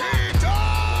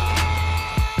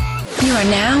You are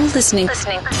now listening.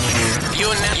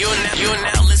 You're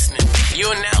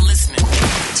now listening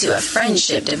To a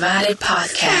Friendship Divided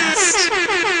podcast.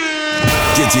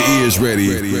 Get your ears ready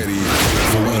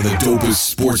for one of the dopest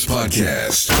sports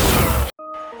podcasts.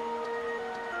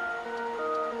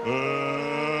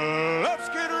 Let's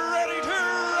get ready to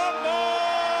rumble!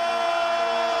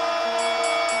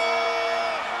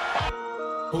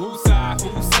 Whose side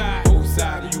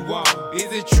do you want?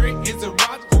 Is it Trent? Is it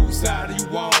Rock? Whose side do you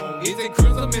want? Is it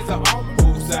Chrism? Is it Auburn?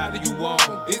 Whose side do you want?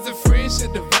 Is it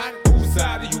Friendship Divided? Whose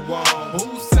side do you want?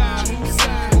 Whose side do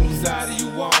you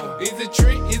want? Is it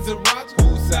Trent? Is it Rock?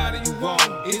 Whose side do you want?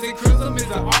 Is it Chrism? Is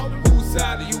it Auburn? Whose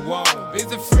side do you want?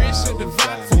 Is it Friendship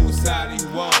Divided? Whose side do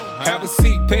you want? Have a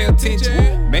seat, pay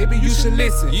attention. Maybe you should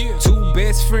listen. Two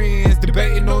best friends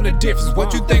debating on the difference.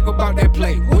 What you think about that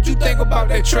play? What you think about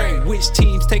that trade? Which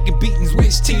teams taking beatings?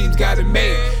 Which teams got it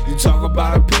made? You talk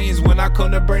about opinions when I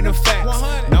come to bring the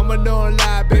facts. Number don't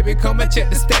lie, baby. Come and check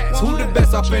the stats. Who the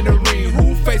best up in the ring?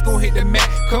 Who face gon' hit the mat?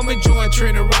 Come and join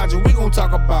Trent and Roger. We gon'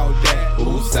 talk about that.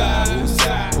 Whose side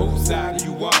do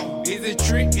you want? Is it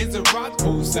Trent? Is it Roger?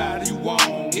 Whose side do you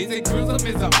want? Is it Chrism?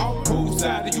 Is it Auburn? Whose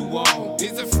side do you want?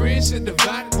 Is it Friendship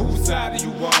Divided? Whose side do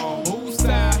you want? Whose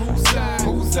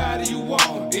side do you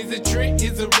want? Is it Trent?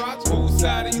 Is it Rock? Whose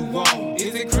side do you want?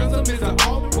 Is it Chrism? Is it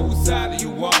Auburn? Whose side do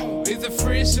you want? Is it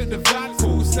Friendship Divided?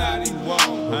 Whose side do you want?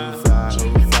 Whose side?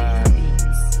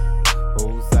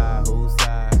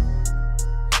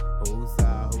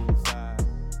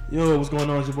 Yo, what's going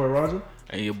on? It's your boy Roger.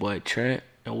 And your boy Trent.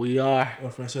 And we are A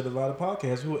Friendship Divided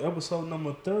Podcast. We're episode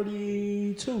number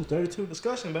 32. 32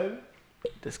 discussion, baby.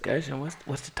 discussion. What's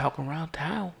the talk around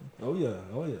town? Oh yeah.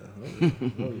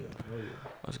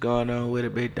 What's going on with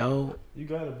it, big dog? You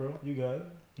got it, bro. You got it.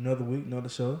 Another week, another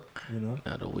show, you know.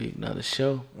 Another week, another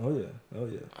show. Oh yeah.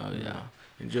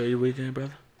 Enjoy your weekend,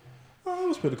 brother. Oh, it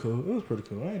was pretty cool.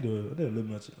 I did a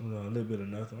little bit of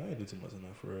nothing. I ain't do too much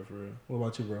enough for real. What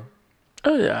about you, bro?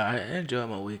 Oh yeah, I enjoyed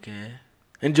my weekend.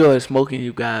 Enjoyed smoking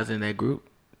you guys in that group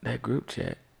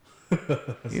chat.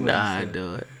 You know how I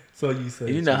do it. So you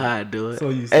say. You know how I do it. So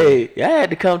you say. Hey, y'all had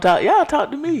to come talk. Y'all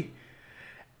talk to me.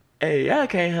 Hey, y'all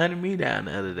came hunting me down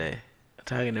the other day.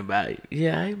 Talking about,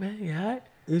 yeah, hey man, you alright?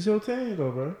 It's your team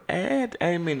though, bro. I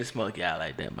ain't mean to smoke y'all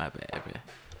like that. My bad, man.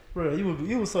 Bro,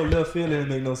 you was so left field, it didn't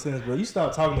make no sense, bro. You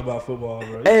stopped talking about football,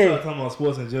 bro. You Hey. stopped talking about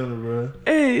sports in general, bro.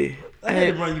 Hey, I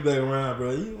had to bring you back around,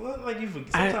 bro.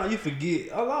 Sometimes you forget.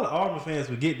 A lot of Auburn fans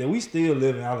forget that we still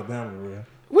live in Alabama, bro.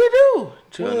 we do.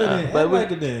 True Well, enough. then, But act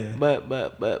like it then. But. Y'all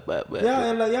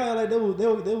act like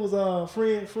they was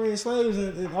freeing slaves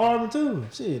in Auburn too.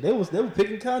 Shit, they was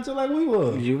picking cotton like we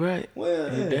was. You right.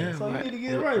 Well, You yeah. damn So right. you need to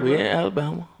get it right, We bro. in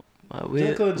Alabama. Just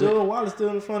because Joe Wallace still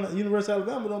in front of University of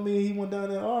Alabama don't mean he went down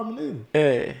there in Auburn either.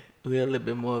 Hey, we a little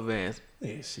bit more advanced.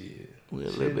 Yeah, shit. We a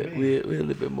Shit, little bit. man. We a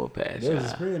little bit more past There was an y'all.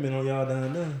 experiment on y'all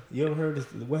down there. You ever heard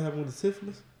what happened with the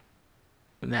syphilis?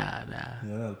 Nah. Yeah,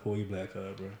 that'll pull you black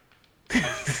card, bro.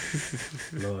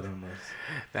 Lord have mercy.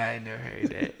 I ain't never heard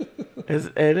that.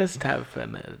 That's the topic for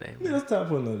another day. Yeah, that's time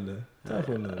for another day.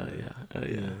 Oh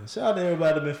yeah. Shout out to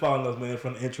everybody that been following us, man,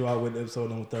 from the intro all the way to episode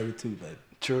number 32, baby.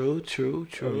 True. Oh,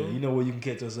 yeah. You know where you can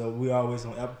catch us up. We always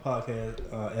on Apple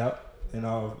Podcast app and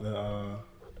all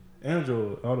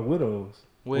Android, all the widows.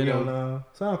 We on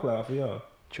SoundCloud for y'all.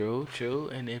 True.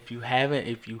 And if you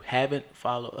haven't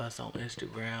followed us on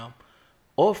Instagram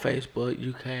or Facebook,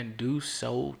 you can do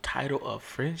so. Title of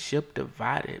Friendship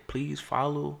Divided. Please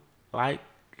follow, like,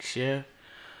 share,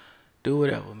 do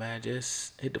whatever, man.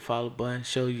 Just hit the follow button.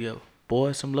 Show your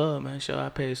boy some love, man. Show our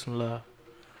page some love.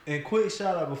 And quick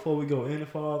shout out before we go any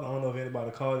farther. I don't know if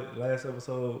anybody called it last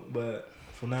episode, but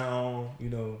from now on, you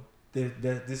know,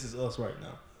 this is us right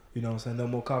now. You know what I'm saying? No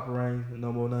more copyright,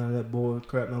 no more none of that bull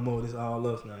crap, no more. This is all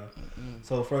us now. Mm-hmm.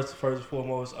 So first and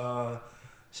foremost,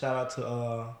 shout out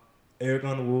to Eric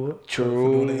Underwood for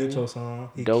doing the intro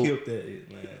song. He Dope. killed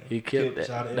that, man. He killed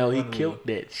that. No, he killed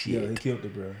that shit. Yeah, he killed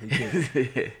it, bro. He killed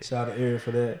it. Shout out to Eric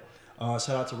for that. Shout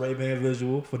out to Ray-Ban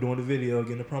Visual for doing the video,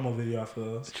 getting the promo video out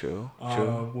for us. True.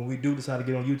 When we do decide to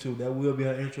get on YouTube, that will be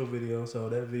our intro video, so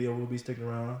that video will be sticking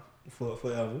around for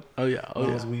forever. Oh yeah.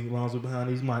 As long as we're behind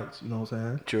these mics, you know what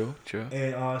I'm saying? True.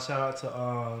 And shout out to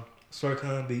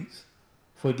Sircon Beats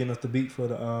for getting us the beat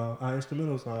for our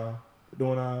instrumentals,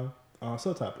 doing our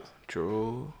subtopics.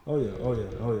 True. Oh yeah.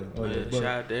 Shout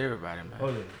out to everybody, man.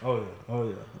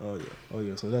 Oh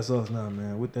yeah. So that's us now,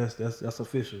 man. With that's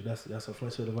official. That's a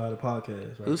Friendship Divided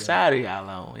podcast. Right Whose side are y'all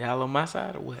on? Y'all on my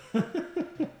side or what?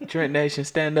 Trent Nation,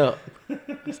 stand up.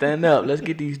 Stand up. Let's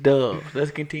get these dubs.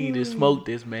 Let's continue to smoke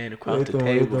this, man, across the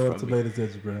table from me. Tomatoes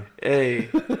at you, bro.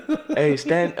 Hey,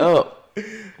 stand up.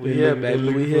 We here, baby.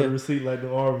 We For the here. receipt like the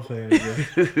Auburn fans.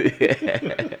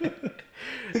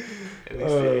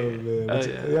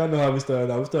 Man. Y'all know how we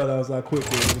started out. We started out as quick.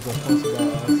 We was gonna punch about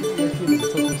Alabama.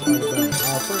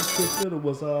 Our first quick hitter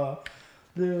was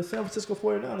the San Francisco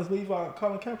 49ers leave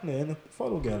Colin Kaepernick in the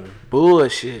photo gallery.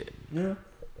 Bullshit. Yeah.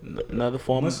 Another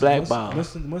form of blackball.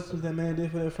 Much as that man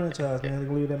did for that franchise, man,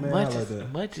 to leave that man out like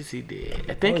that. Much as he did.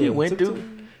 I think he went through.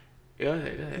 Go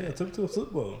ahead. Yeah, took to a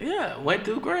Super Bowl. Yeah, went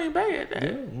through Green Bay at that.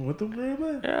 Yeah, went through Green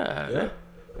Bay. Yeah.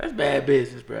 That's bad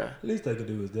business, bro. At least they could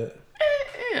do is that.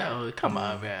 Come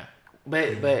on, bro.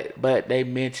 But they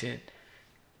mentioned.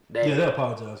 They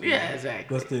apologize. Yeah,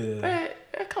 exactly. But still.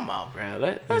 Come on,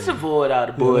 bro. Let's avoid all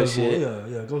the bullshit.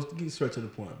 Yeah. Go get straight to the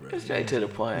point, bro. Get straight to the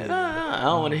point. I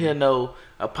don't want to hear no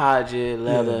apology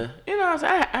letter. You know what I'm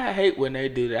saying? I hate when they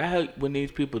do that. I hate when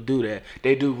these people do that.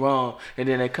 They do wrong, and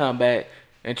then they come back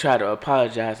and try to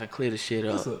apologize and clear the shit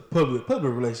up. It's a public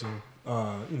relation, PR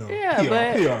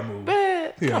move.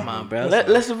 But PR come on, move. bro.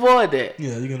 Let's avoid that.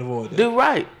 Yeah, you can avoid that. Do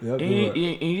right. Yep, and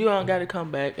you don't got to come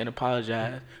back and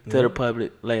apologize to the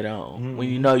public later on when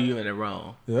you know you're in the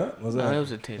wrong. Yeah, exactly. No, it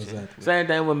was intentional. Exactly. Same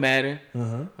thing with Madden.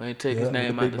 When he took his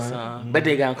name out the song. But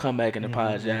they got to come back and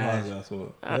apologize.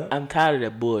 For it. I'm tired of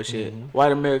that bullshit.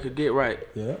 White America, get right.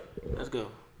 Yeah. Let's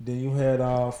go. Then you had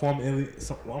former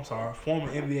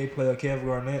NBA player Kevin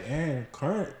Garnett and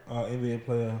current NBA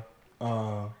player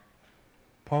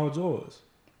Paul George.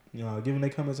 Giving their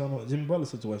comments on the Jimmy Butler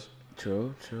situation.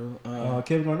 True.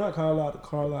 Kevin Garnett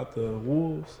called out the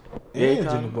Wolves and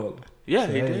Jimmy Butler. Yeah,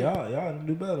 said, he did. Y'all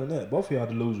do better than that. Both of y'all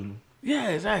delusional. Yeah,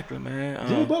 exactly, man.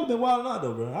 Jimmy Butler been wilding out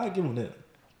though, bro. I give him that.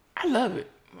 I love it.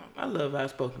 I love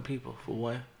outspoken people for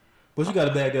one. But you got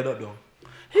to back that up though.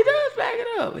 He does back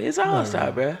it up. He's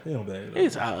all-star, bro. He don't back it up.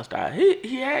 He's all-star.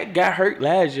 He got hurt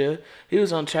last year. He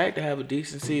was on track to have a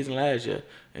decent season last year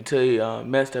until he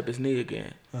messed up his knee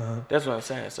again. That's what I'm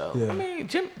saying. So, I mean,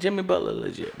 Jimmy Butler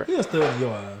legit, bro. He a stud in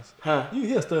your eyes. Huh?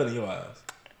 He a stud in your eyes.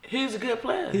 He's a good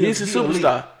player. He's a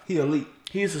superstar. He elite.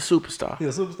 He's a superstar. He a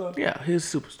superstar? Yeah,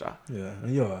 he's a superstar. Yeah,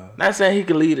 in your eyes. Not saying he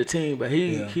can lead a team, but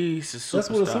he's a superstar. That's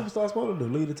what a superstar's supposed to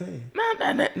do, lead a team.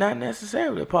 Not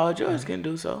necessarily. Paul George can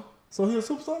do so. So he a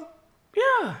superstar?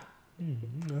 Yeah.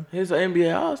 He's an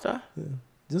NBA All-Star. Yeah.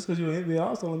 Just because you're an NBA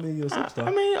All-Star doesn't mean you're a superstar.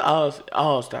 I mean,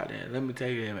 All-Star then. Let me tell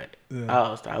you that.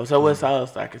 All-Star. So what's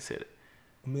All-Star considered?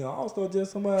 I mean, All-Star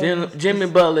just somebody. Jimmy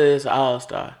Butler is an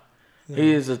All-Star. Yeah.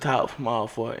 He is a top small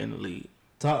forward in the league.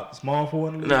 Top small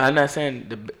forward in the league? No, I'm not saying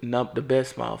the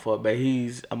best small forward, but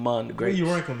he's among the greats. Where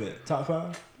you rank him at? Top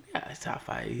 5? Yeah, it's top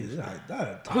 5 easy.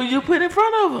 Top Who you put in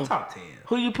front of him? Top 10.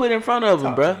 Who you put in front of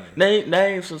him, bro?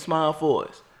 Name some small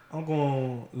forwards. I'm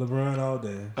going LeBron all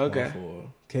day. Okay. Forward.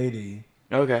 KD.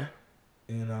 Okay.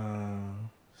 And I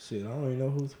don't even know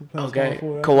who's playing okay.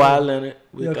 small forward. Kawhi Leonard.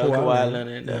 We got Kawhi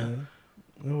Leonard in there.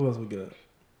 Yeah. Who else we got?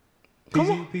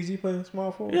 PG playing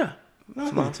small forward? Yeah. No,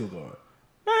 he's 2 guard.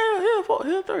 No,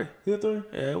 he'll 3. He'll 3?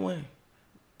 Yeah, wing.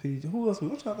 PG. Who else? I'm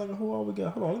trying to think of who all we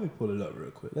got. Hold on, let me pull it up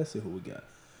real quick. Let's see who we got.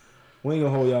 We ain't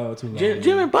gonna hold y'all too long.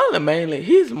 Jimmy Butler mainly,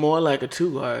 he's more like a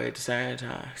 2 guard at the same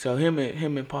time. So him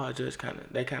and Paul George kind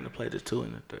of play the 2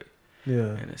 and the 3.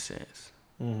 Yeah. In a sense.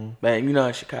 Mm-hmm. But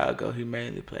in Chicago, he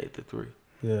mainly played the 3.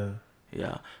 Yeah.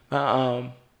 Yeah.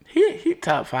 But he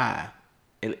top 5.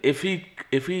 If he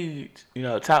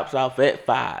tops off at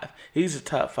 5, he's a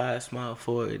top 5 small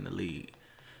forward in the league.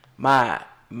 My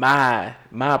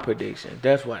prediction.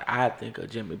 That's what I think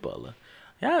of Jimmy Butler.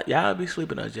 Y'all be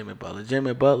sleeping on Jimmy Butler.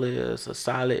 Jimmy Butler is a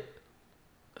solid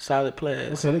player.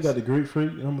 Okay, they got the Greek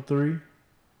Freak number 3,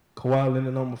 Kawhi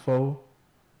Leonard number 4,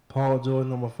 Paul George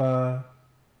number 5.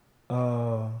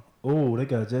 They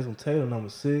got Jason Taylor number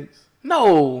 6.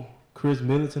 No. Chris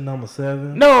Middleton number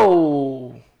 7.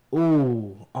 No.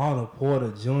 Otto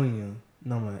Porter Jr.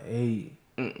 number 8.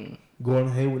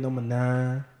 Gordon Hayward number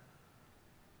 9.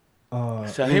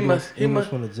 So English he must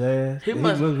from the Jazz. He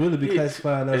must really be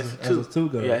classified as a 2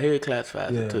 guard. Yeah, he'll classify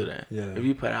as a 2 then. Yeah. If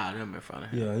you put all them in front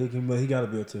of him. Yeah, he got to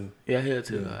be a 2. Yeah, he'll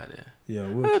 2 guard there. Yeah,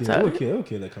 we'll kill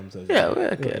that conversation. Yeah,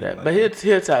 we'll kill that. But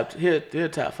he'll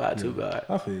top 5 2 guard.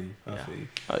 I feel you.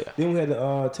 Oh yeah. Then we had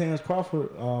the Terrence Crawford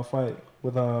fight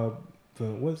with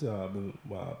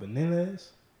Benitez.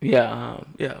 Yeah.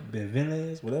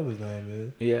 Benitez, whatever his name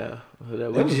is. Yeah.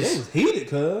 It was heated,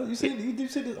 cuz. You see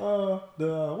this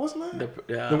what's the name?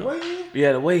 The weigh-in?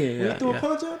 Yeah, the weigh-in. When he threw a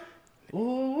punch up?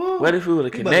 What if he would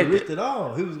have connected? He risked it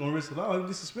all. He was gonna risk it all. He would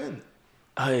get suspended.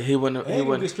 He wouldn't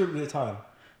get stripped of his title.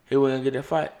 He wouldn't get that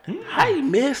fight. How he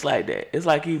missed like that? It's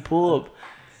like he pulled,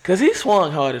 cause he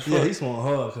swung hard as fuck. Yeah, he swung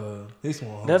hard, cuz. He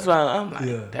swung hard. That's why I'm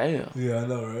like, damn. Yeah, I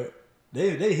know, right?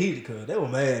 They heated because they were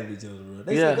mad at each other, bro.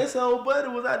 They said that old buddy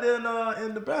was out there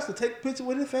in Nebraska taking a picture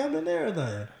with his family and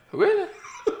everything. Really?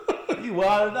 You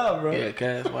wilded out, bro. Yeah,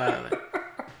 Cass wilding.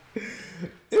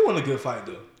 It wasn't a good fight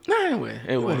though. Nah,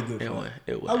 it wasn't a good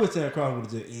fight. I wish Terrence Crawford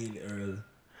would have just ended early.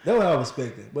 That's what I was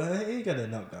expecting, but he ain't got that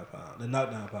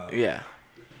knockdown power. Yeah,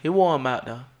 he wore him out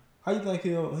though. How you think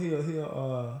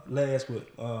he'll last with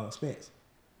Spence?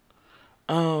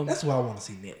 That's what I want to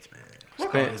see next, man.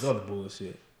 Fuck all this other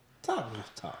bullshit. Top is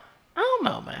top. I don't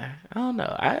know, man. I don't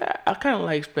know. I kind of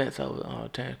like Spence over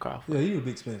Terrence Crawford. Yeah, you a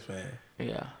big Spence fan.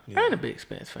 Yeah. I ain't a big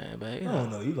Spence fan, but I don't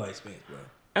know. You like Spence, bro.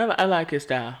 I like his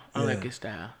style. I like his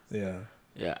style. Yeah.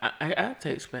 Yeah, I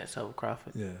take Spence over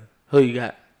Crawford. Yeah. Who you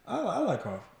got? I like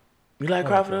Crawford. You like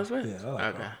Crawford or Spence? Yeah, I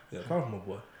like Crawford. Yeah, Crawford my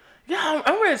boy. Yeah,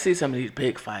 I'm ready to see some of these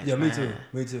big fights. Yeah, man.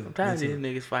 Me too. I'm tired of these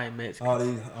niggas fighting Mexicans.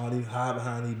 All these hide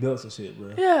behind these belts and shit,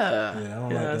 bro. Yeah. I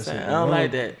don't like that shit. I don't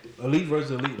like that. Elite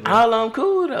versus elite, bro. All of them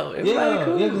cool though. Everybody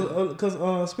cool.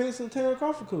 Because Spence and Terrence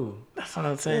Crawford cool. That's what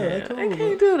I'm saying. Yeah, cool, they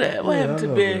can't do that. What happened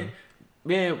to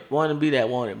being wanting to be that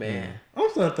wanted man? I'm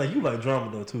starting to think you like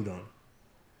drama though too, don't?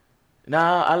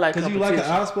 Nah, I like because competition. you like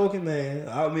an outspoken man.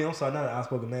 I mean, I'm sorry, not an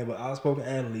outspoken man, but outspoken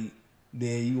athlete.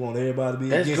 Then you want everybody to be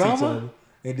against each other.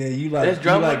 And then you like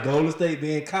Golden State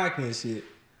being cocky and shit.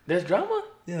 That's drama?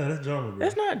 Yeah, that's drama, bro.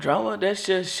 That's not drama. That's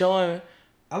just showing.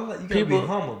 I like you gotta be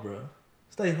humble, bro.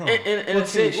 Stay humble. In a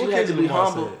sense, you have to be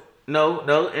humble.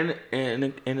 No. In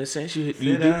a sense, you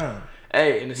sit down.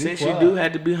 Hey, in a sense, you do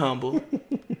have to be humble,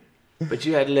 but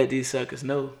you have to let these suckers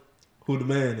know who the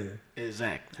man is.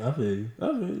 Exactly. I feel you.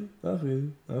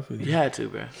 You had to,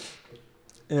 bro.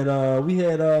 And we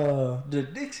had the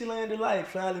Dixieland Delight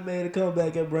finally made a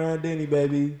comeback at Brian Denny,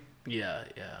 baby. Yeah.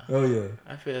 Oh yeah.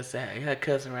 I feel sad. You got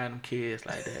cussing around them kids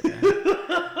like that, man.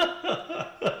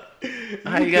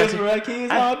 How you cussing around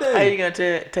kids all day? How you gonna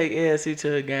take AFC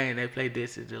to a game? They play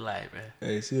Dixie Delight, man.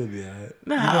 Hey, she'll be alright.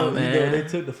 Nah, man. You know, they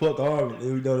took the fuck Auburn.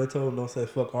 They told them don't say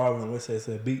fuck Auburn. They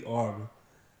said beat Auburn.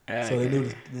 So they knew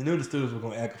the students were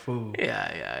gonna act a fool.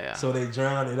 Yeah. So they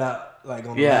drowned it out like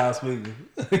on the loudspeaker.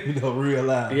 Real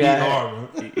loud.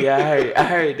 Yeah, I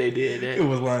heard they did that. It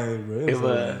was lame, bro. It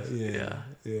was. Yeah.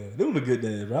 It was a good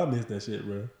day, bro. I missed that shit,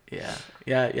 bro. Yeah.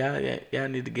 Y'all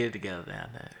need to get it together down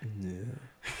there. Yeah.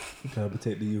 Gotta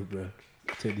protect the youth, bro.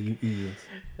 Protect the youth ears.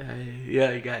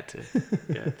 Yeah, you got to.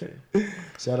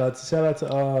 Shout out to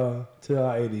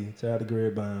our AD. Shout out to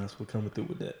Greg Bynes for coming through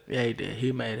with that. Yeah, he did.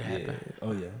 He made it happen.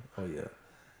 Yeah. Oh yeah.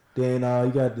 Then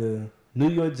you got the New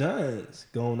York Giants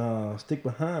gonna stick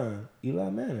behind Eli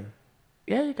Manning.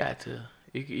 Yeah, you got to.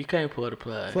 You can't pull the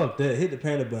plug. Fuck that. Hit the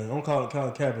panic button. I'm calling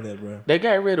Colin Kaepernick, bro. They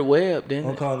got rid of Webb, didn't they?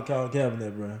 I'm calling Colin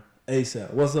Kaepernick, bro.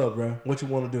 ASAP. What's up, bro? What you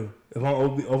want to do? If I'm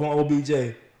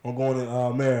OBJ, I'm going to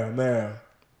Mara.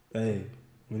 Hey,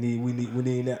 we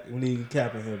need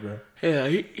Cap in here, bro.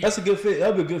 Yeah, that's a good fit.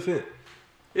 That'll be a good fit.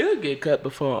 He'll get cut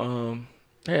before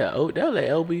they'll let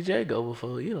OBJ go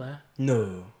before Eli.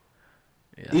 No.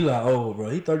 Yeah. Eli old, bro.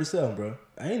 He 37, bro.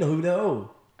 I ain't know who that old.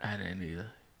 I didn't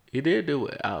either. He did do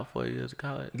it out 4 years of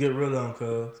college. Get rid of him,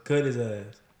 cuz. Cut his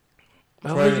ass.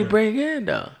 But what did you bring in,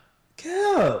 though?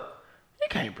 Cap. You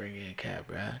can't bring in Cap,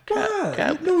 bro.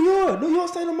 Cap. New York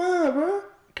state of mind, bro.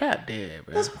 Cap dead,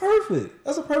 bro. That's perfect.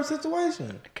 That's a perfect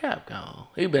situation. Cap gone.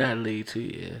 He been out of the league 2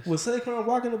 years. Was Saquon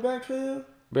walking the backfield?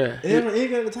 Bruh. Evan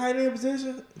Ingram in the tight end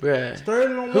position? Bruh.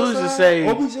 Sterling on Who's one side? To say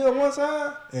OBJ on one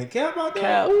side? And Cap out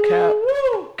there?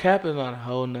 Cap is on a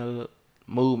whole nother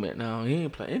movement now. He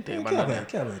ain't playing anything about nothing.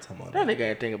 Cap ain't talking about that. That nigga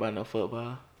ain't thinking about no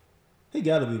football. He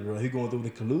gotta be, bro. He going through the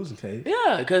collusion case.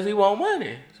 Yeah, because he want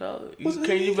money. So can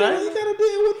you blame him? He gotta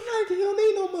deal with Nike. He don't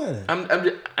need no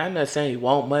money. I'm not saying he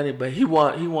want money, but he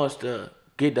wants to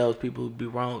get those people who be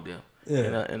wrong them.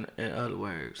 Yeah. In other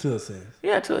words. To a sense.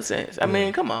 Yeah, to a sense. I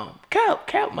mean, come on.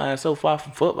 Cap mind so far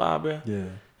from football, bro. Yeah.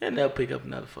 He'll never pick up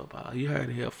another football. You heard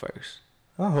it here first.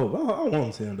 I hope. I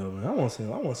want to see him though, man. I want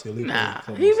to see a league. Nah,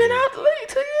 he been out the league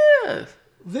 2 years.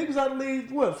 Vic was out the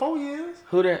league, what, 4 years?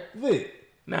 Who that? Vic.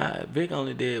 Nah, Vic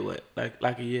only did what,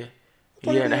 like a year,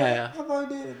 year and a half. I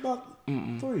thought he did about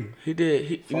 3. He did.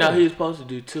 He was supposed to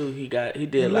do 2. He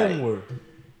did like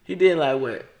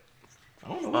what? I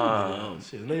don't know what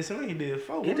he did. Shit, he did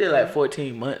 4. He did like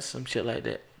 14 months, some shit like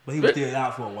that. But he was still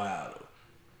out for a while though.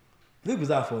 Vic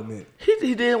was out for a minute.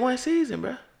 He did 1 season,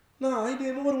 bro. No, he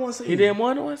did more than 1 season. He did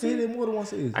more than 1 season? He did more than 1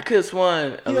 season. I could have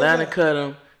sworn Atlanta cut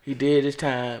him. He did his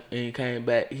time and he came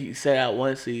back. He sat out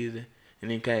 1 season and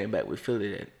then came back with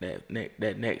Philly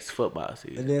that next football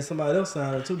season. And then somebody else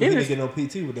signed him too, but he didn't get no PT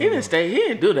with that. He didn't stay. He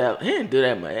didn't do that. He didn't do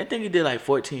that much. I think he did like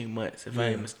 14 months. If I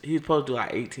ain't mistaken, he was supposed to do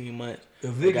like 18 months.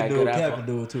 If Vic can do it, Cap can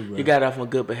do it too, bro. He got off on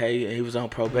good behavior, and he was on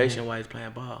probation while he was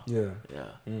playing ball. Yeah.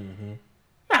 Mm-hmm.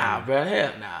 Nah, bro,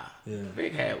 hell nah. Yeah.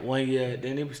 Vic had 1 year,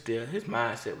 then he was still, his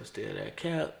mindset was still there.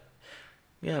 Cap,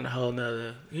 he on a whole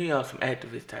nother, he on some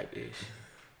activist type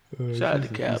ish. Shout out to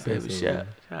Cap, baby. Shout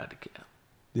out to Cap.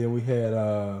 Then we had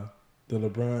the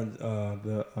LeBron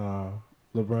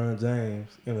James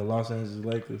and the Los Angeles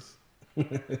Lakers.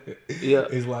 Yeah.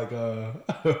 It's like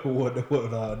what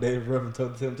David Ruffin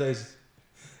told the Temptations.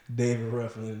 David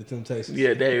Ruffin and the Temptations.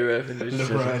 Yeah, David Ruffin.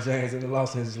 LeBron James and the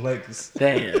Los Angeles Lakers.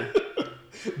 Damn.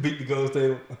 Beat the Golden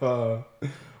State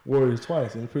Warriors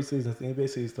twice in the preseason. The NBA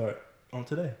season start on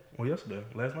today or yesterday,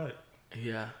 last night.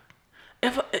 Yeah.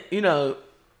 If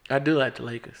I do like the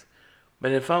Lakers,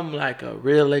 but if I'm like a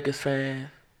real Lakers fan,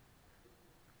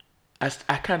 I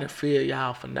kind of feel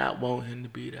y'all for not wanting him to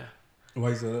be there. Why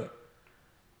you say that?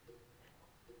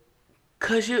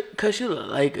 Cause you the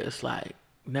Lakers, like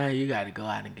now you got to go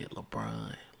out and get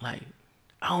LeBron. Like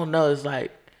I don't know, it's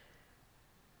like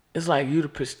you the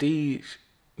prestige.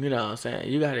 You know what I'm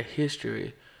saying? You got a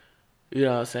history. You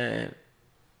know what I'm saying?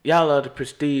 Y'all are the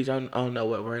prestige. I don't know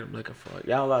what word I'm looking for.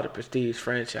 Y'all are the prestige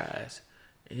franchise.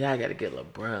 And y'all got to get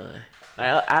LeBron.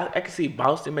 Like, I can see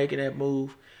Boston making that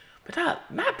move, but not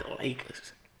the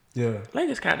Lakers. Yeah.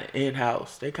 Lakers kind of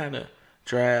in-house. They kind of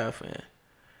draft and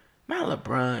not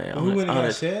LeBron. We went and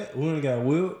got Shaq. We went and got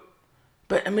Wilt.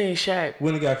 But, I mean, Shaq. We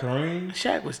went and got Kareem.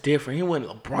 Shaq was different. He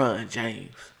wasn't LeBron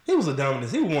James. He was a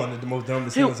dominant. He was one of the most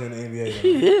dominant centers in the NBA. Though.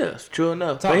 He is, true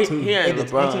enough. Top but two. He ain't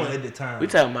LeBron. At the time. We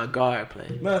talking about guard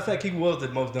play. Matter of fact, he was the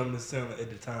most dominant center at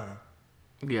the time.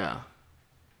 Yeah.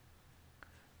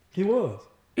 He was.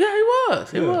 Yeah, he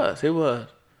was.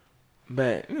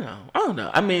 But, I don't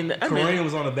know. Kareem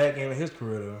was on the back end of his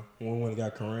career, though, when we went and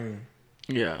got Kareem.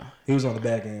 Yeah. He was on the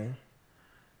back end.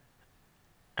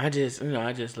 I just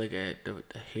look at the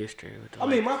history. With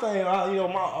the my thing,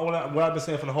 what I've been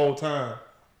saying for the whole time,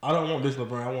 I don't want this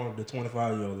LeBron. I want the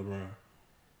 25-year-old LeBron.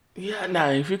 Yeah, nah,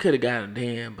 if you could have got him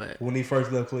then, but... When he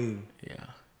first left Cleveland. Yeah.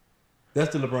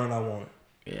 That's the LeBron I wanted.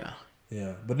 Yeah.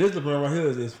 Yeah. But this LeBron right here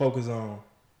is focused on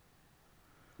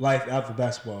life after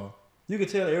basketball. You can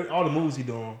tell all the moves he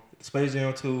doing. Space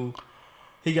Jam 2.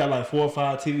 He got like 4 or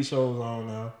 5 TV shows on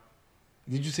now.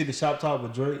 Did you see the Shop Talk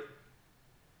with Drake?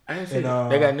 I didn't see that.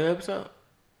 They got a new episode?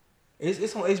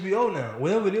 It's on HBO now.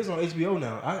 Whatever it is on HBO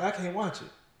now. I can't watch it.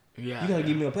 Yeah. You gotta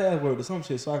give me a password or some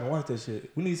shit so I can watch that shit.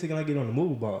 We need to get on the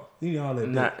movie box. You need all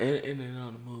that. It ain't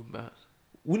on the movie box.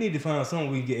 We need to find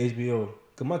something we can get HBO.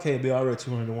 Cause my cable bill already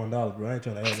 $201, bro. I ain't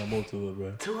trying to add no more to it,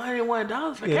 bro.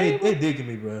 $201 for cable? They digging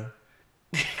me, bro.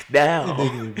 Down. They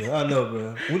digging me, bro. I know,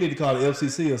 bro. We need to call the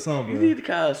FCC or something, bro. You need to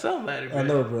call somebody, bro. I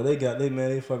know, bro.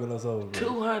 They fucking us over, bro.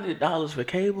 $200 for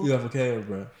cable? Yeah, for cable,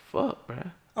 bro. Fuck, bro.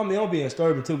 I'm being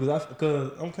disturbing too,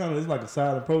 cause I'm kind of, it's like a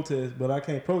silent protest, but I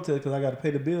can't protest because I got to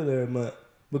pay the bill every month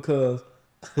because,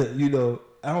 I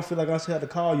don't feel like I should have to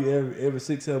call you every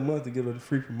 6-7 months to get a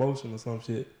free promotion or some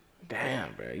shit.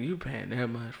 Damn, bro, you paying that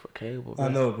much for cable, bro. I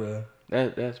know, bro.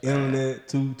 That's bad. Internet,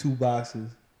 two boxes.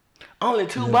 Only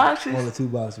two boxes? Only 2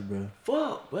 boxes, bro.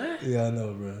 Fuck, what? Yeah, I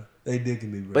know, bro. They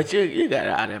digging me, bro. But you got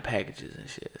all them packages and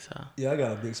shit, so. Yeah, I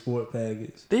got a big sport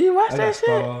package. Do you watch that shit?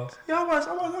 Stars. Yeah, I watch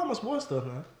all my sports stuff,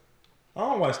 man. I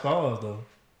don't watch Stars though.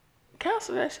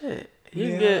 Cancel that shit.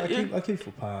 I keep for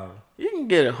Power. You can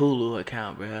get a Hulu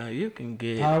account, bro. You can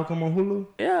get Power come on Hulu.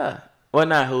 Yeah, well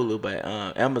not Hulu, but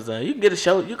Amazon. You can get a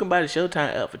show. You can buy the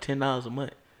Showtime app for $10 a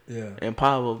month. Yeah. And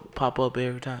Power will pop up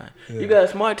every time. Yeah. You got a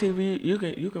smart TV. You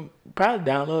can probably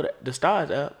download the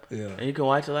Stars app. Yeah. And you can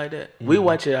watch it like that. Mm-hmm. We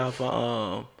watch it off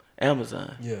of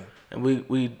Amazon. Yeah. And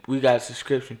we got a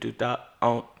subscription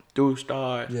through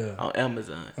Stars on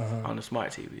Amazon on the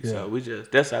smart TV. Yeah. So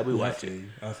that's how we watch it.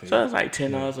 So it's like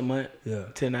 $10 a month. Yeah.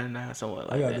 $10.99 somewhere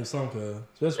like that. I gotta do something,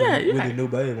 especially with the new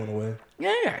baby on the way.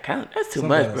 Yeah, that's too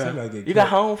much, bro. You got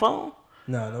home phone?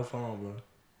 Nah, no phone, bro.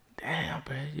 Damn,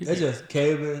 bro. That's just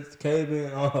cabling,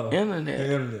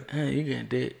 internet. Hey, you getting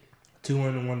dick.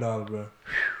 $201, bro.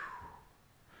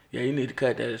 Yeah, you need to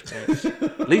cut that expense.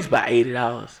 At least by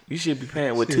 $80. You should be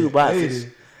paying with 2 boxes.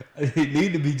 It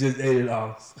need to be just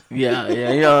 $80. Yeah,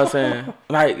 you know what I'm saying?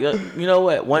 Like, you know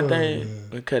what? One thing,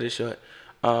 we cut it short.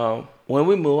 When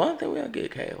we move, I don't think we're going to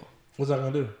get cable. What's that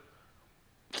going to do?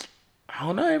 I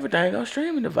don't know. Everything on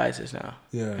streaming devices now.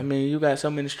 Yeah. I mean, you got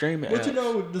so many streaming But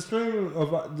apps.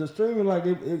 the streaming, like,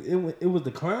 it was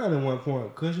declining at one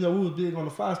point. Because, we was big on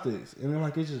the Fire Sticks. And then,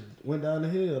 like, it just went down the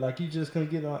hill. Like, you just couldn't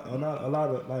get a lot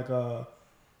of, like,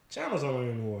 channels on it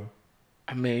anymore.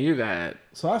 I mean, you got.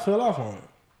 So I fell off on it.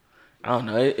 I don't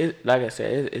know. It like I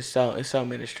said, it's so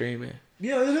many streaming.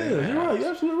 Yeah, it is. You're right.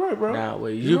 You're absolutely right, bro. Now,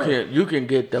 where you can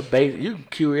get the base, you can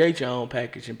curate your own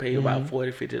package and pay about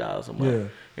 $40-$50 a month. Yeah.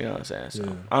 You know what I'm saying?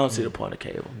 So I don't see the point of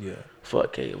cable. Yeah.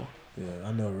 Fuck cable. Yeah,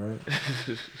 I know, right?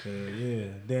 Yeah.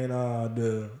 Then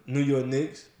the New York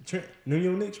Knicks,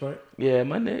 right? Yeah,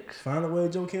 my Knicks. Find a way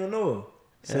Joe Noah.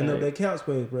 Setting up that cap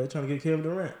space, bro. Trying to get Kevin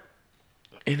Durant.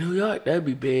 In New York, that'd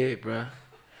be big, bro.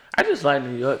 I just like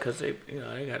New York because they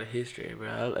got a history, bro.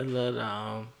 I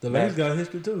love the Lakers got a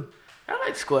history too. I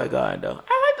like Square Garden though.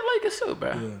 I like the Lakers too,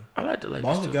 bro. Yeah. I like the Lakers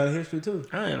Boston too. got a history too.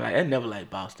 I never liked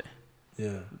Boston.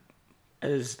 Yeah.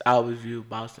 I always view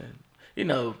Boston,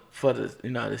 for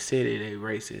the city, they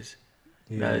racist.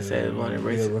 They say it's one of the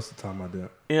racist. Yeah, what's the time about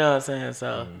that? You know what I'm saying?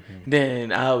 So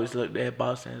then I always looked at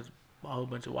Boston as a whole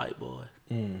bunch of white boys.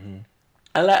 Mm-hmm.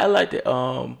 I like the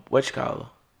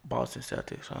Boston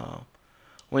Celtics.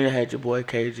 When you had your boy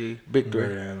KG, Big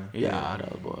Three. Yeah, all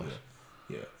those boys.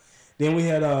 Yeah. Then we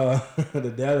had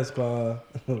the Dallas squad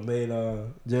made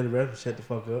Jalen Redmond shut the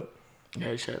fuck up.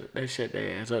 They shut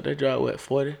their ass up. They dropped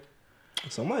 40?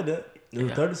 Something like that. It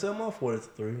was 37 or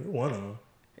 43. One of them.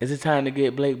 Is it time to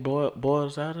get Blake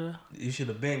Bortles out of there? You should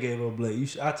have been gave up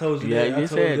Blake. I told you Yeah, that. you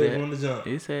said that on the jump.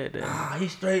 You said that.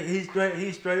 He's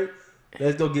straight.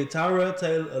 Let's go get Tyrell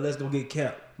Taylor or let's go get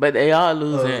Cap. But they are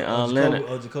losing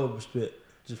Leonard. Jacoby Brissett.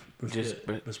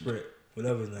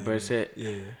 Whatever his name Brissett.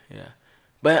 is. Yeah.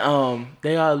 But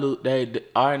they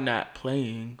are not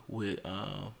playing with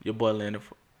your boy Leonard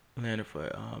for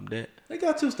that. They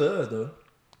got two studs though.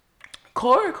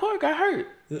 Corey got hurt.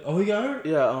 Oh, he got hurt?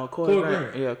 Yeah, Corey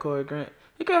Grant. Yeah, Corey Grant.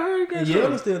 He got hurt against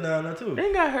him. Yeah, still down there too.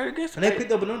 They got hurt against him. And they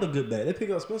picked up another good back. They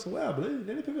picked up Spencer Webb, I believe.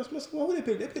 Then they picked up Spencer. Who they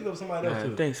picked? They picked up somebody else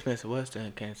too. I think Spencer Weston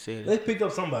in Kansas City. They picked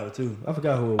up somebody too. I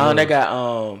forgot who it was. They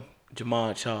got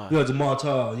Jamal Charles. Yeah, Jamal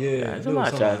Charles. Yeah,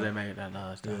 Jamal Charles. They made that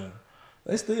last time. Yeah,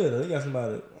 they still though. They got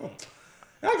somebody.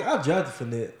 I drafted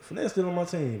Fournette. Fournette's still on my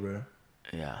team, bro.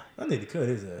 Yeah. I need to cut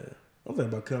his ass. I'm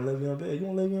thinking about cutting Le'Veon Bell. You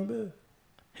want Le'Veon Bell?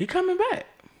 He coming back.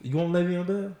 You want Le'Veon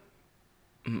Bell?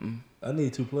 Mm-mm. I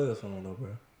need 2 players for him though, bro.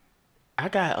 I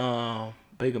got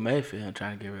Baker Mayfield I'm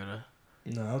trying to get rid of.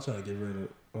 Nah, I'm trying to get rid of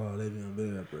Le'Veon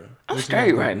Bell, bro. I'm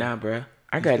straight right now, bro.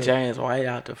 I got James White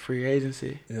out to free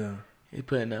agency. Yeah. He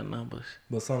putting up numbers.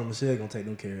 But Sonny Michel gonna take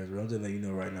them carries, bro. I'm just letting you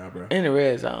know right now, bro. In the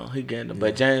red zone, he getting them. Yeah.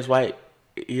 But James White,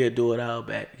 he'll do it all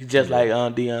back. He's just like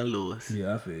Deion Lewis.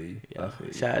 Yeah, I feel you. Yeah.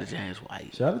 Shout out to James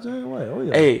White. Shout out to James White. Oh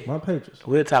yeah. Hey, my Patriots.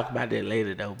 We'll talk about that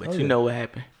later though. But you know what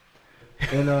happened.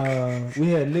 And we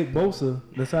had Nick Bosa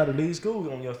decide to leave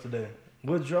school on yesterday.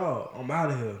 Withdraw. I'm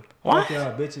out of here. What? Fuck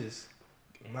y'all bitches.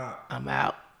 I'm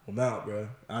out, bro.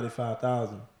 Out of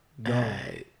 5,000. Gone.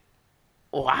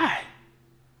 Why?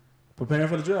 Preparing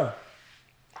for the draft.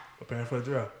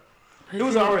 He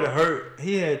was already hurt.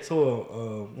 He had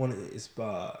tore one of his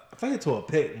I think he tore a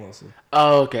pec muscle.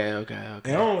 Oh, okay.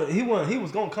 And he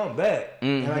was gonna come back.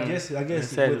 Mm-hmm. And I guess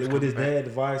with his dad's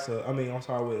advice, with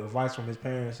advice from his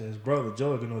parents and his brother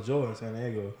Joe in San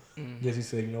Diego. Mm-hmm. Guess he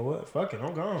said, you know what, fuck it,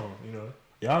 I'm gone.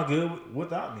 Y'all good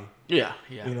without me. Yeah.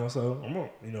 So I'm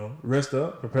gonna rest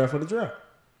up, prepare for the draft.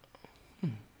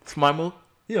 Smart move.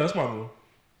 Yeah, that's my move.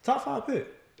 Top 5 pick,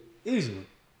 easily.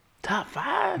 Top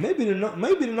 5? Maybe the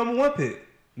number 1 pick.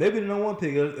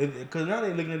 Because now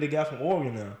they looking at the guy from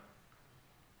Oregon now.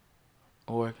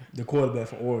 Oregon. The quarterback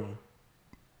from Oregon.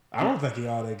 I don't think he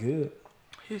all that good.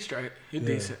 He's straight. He's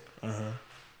decent.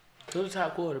 Who's the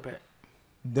top quarterback?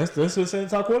 That's what the same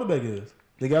top quarterback is.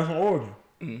 The guy from Oregon.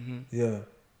 Mm-hmm. Yeah.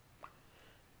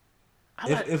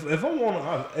 If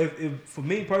for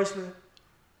me personally,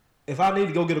 if I need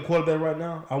to go get a quarterback right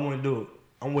now, I wouldn't do it.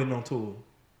 I'm waiting on Tua.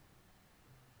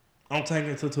 I'm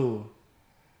tanking to Tua.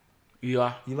 You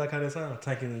are? You like how that sounds?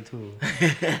 Tanking into Tua.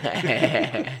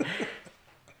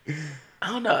 I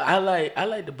don't know. I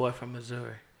like the boy from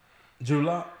Missouri. Drew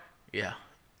Lock? Yeah.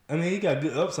 I mean, he got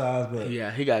good upsides, but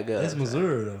yeah, he got good. That's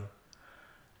Missouri though.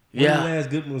 Yeah. When the last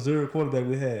good Missouri quarterback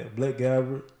we had? Blake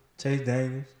Gabbert, Chase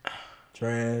Daniels,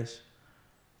 trash,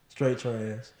 straight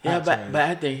trash. Yeah, but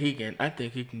I think he can. I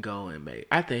think he can go and make.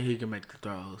 I think he can make the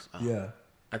throws. Yeah.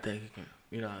 I think he can.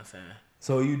 You know what I'm saying?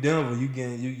 So you Denver,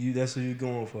 you that's who you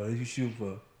going for. You shooting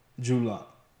for Drew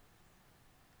Lock.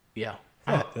 Yeah.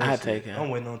 I take him. I'm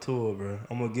waiting on Tua, bro.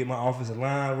 I'm gonna get my offensive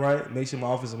line right. Make sure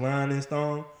my offensive line is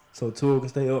strong, so Tua can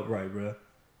stay upright, bro.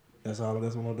 That's what I'm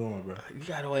doing, bro. You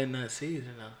gotta wait another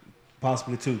season though.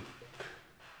 Possibly 2. He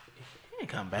ain't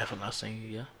come back for no senior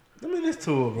year. I mean, it's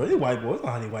Tua, bro. These white boys,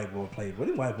 how these white boys play, but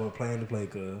these white boys playing to play,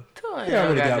 cuz. Tua ain't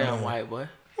no goddamn white boy.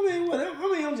 I mean, whatever.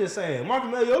 I mean, I'm just saying.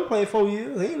 Marcus Mariota played 4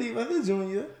 years. He ain't leave out his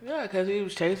junior year. Yeah, because he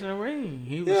was chasing a ring.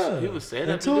 He was set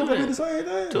up to Tua do gonna be the that. same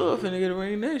thing. Tua finna get a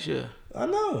ring this year. I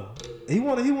know. He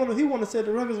wanna set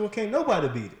the records where can't nobody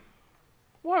beat it.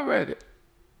 What record?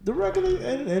 The record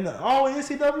and all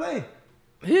NCAA.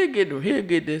 He'll get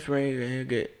this ring and he'll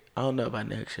get. I don't know about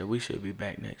next year. We should be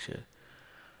back next year.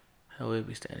 We'll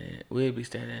be standing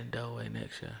in the doorway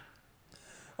next year.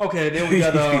 Okay, then we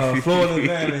got Florida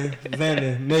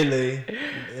Vandy Melee.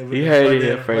 You heard it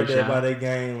here first, right there y'all. by that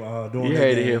game. During You that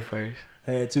heard game. it here first.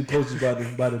 Had two coaches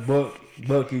by the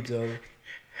buck each other.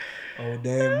 Oh,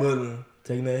 Dan Miller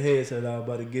taking that headset out,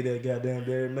 about to get that goddamn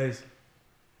Derrick Mason.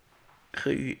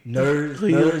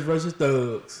 Nerds versus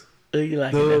thugs. Who you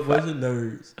like? Thugs versus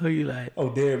nerds. Who you like? Oh,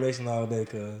 Derrick Mason all day,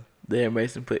 cuz. Derrick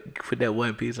Mason put that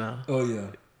one piece on. Oh yeah.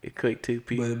 It quick 2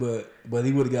 pieces. But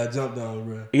he would have got jumped on,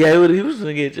 bro. Yeah, he was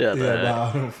gonna get jumped on.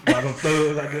 Yeah, by them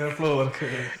thugs out there in Florida.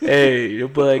 Hey, your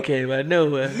boy came out of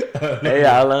nowhere. They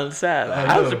all on the sideline.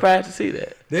 I was surprised to see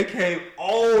that. They came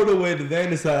all the way to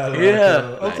Vandy sideline.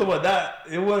 Yeah. I'm talking about that.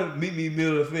 It wasn't meet me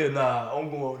middle of the field. Nah, I'm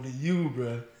going to you,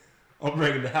 bro. I'm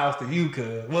bringing the house to you,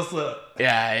 cuz. What's up?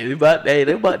 Yeah, they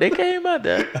came out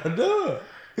there. I know.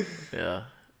 Yeah.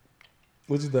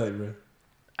 What you think, bro?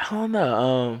 I don't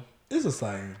know. It's a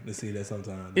sign to see that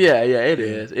sometimes. Yeah, it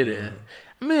is. It is.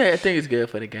 I mean, I think it's good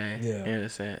for the game. Yeah. In a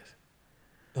sense.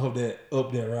 I hope that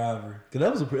up that rivalry. Because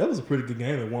that was a pretty good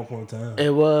game at one point in time.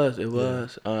 It was.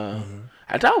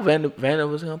 I thought Vandy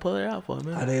was gonna pull it out for a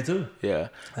minute. I did too. Yeah.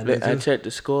 I checked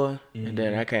the score and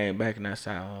then I came back and I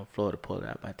saw Florida pull it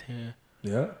out by 10.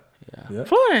 Yeah. Yeah.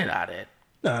 Florida ain't all that.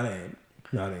 Nah, they ain't.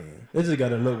 They just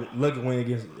got a lucky win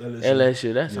against LSU.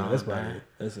 LSU, that's all. That's about it.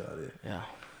 That's all it. Yeah.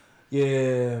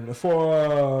 Yeah,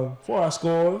 for our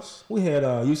scores, we had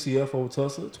UCF over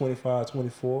Tulsa,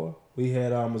 25-24. We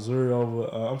had Missouri over, we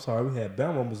had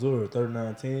Bama, Missouri,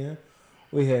 39-10.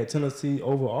 We had Tennessee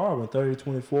over Auburn,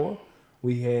 30-24.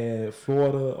 We had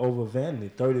Florida over Vandy,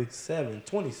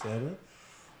 37-27.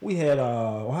 We had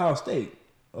Ohio State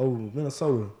over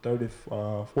Minnesota,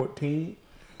 30-14.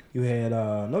 You had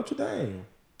Notre Dame,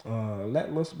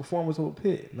 lackluster performance over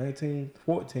Pitt,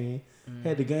 19-14.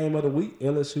 Had the game of the week,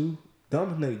 LSU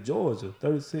dominate Georgia,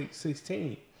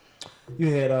 36-16. You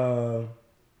had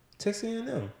Texas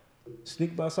A&M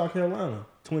sneak by South Carolina,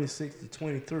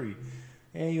 26-23.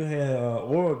 And you had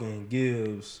Oregon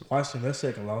gives Washington their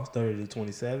second loss,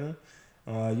 30-27.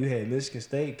 You had Michigan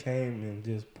State came and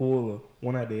just pulled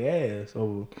one out their ass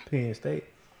over Penn State,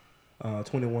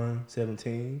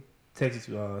 21-17. Texas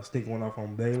sneak one off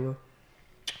on Baylor,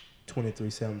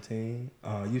 23-17.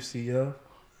 UCF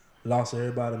lost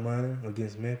everybody money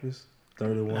against Memphis,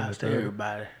 31-30. Lost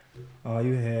everybody.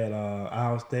 You had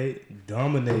Ohio State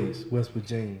dominates West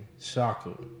Virginia,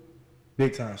 shocker,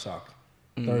 big time shocker,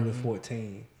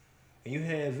 30-14. And you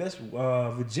had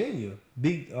Virginia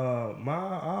beat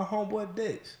our homeboy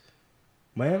Dex,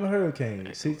 Miami Hurricane,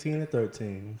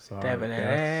 16-13. Sorry, Tapping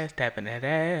that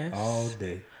ass. all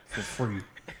day for free.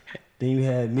 Then you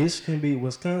had Michigan beat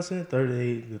Wisconsin,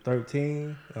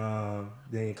 38-13.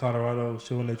 Then Colorado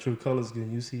showing their true colors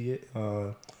against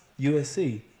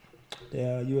USC.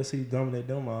 Yeah, USC dominate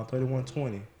them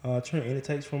 31-20. Trent, any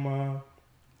takes from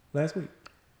last week?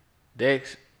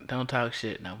 Dex, don't talk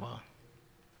shit no more.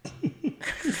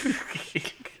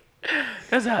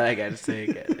 That's all I got to say,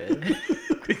 goddamn.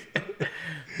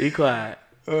 Be quiet.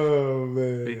 Oh,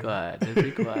 man. Be quiet. Just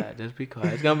be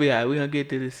quiet. It's gonna be alright. We're gonna get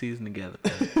through this season together.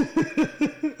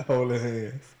 Holding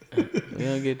hands. We're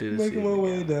gonna get through this Making season my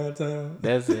way together. downtown.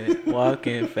 That's it.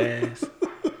 Walking fast.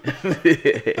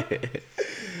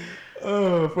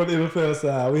 For the NFL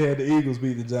side, we had the Eagles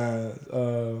beat the Giants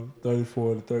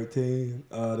 34-13.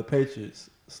 The Patriots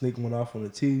sneaking one off on the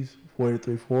Chiefs,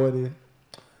 43-40.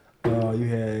 You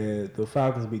had the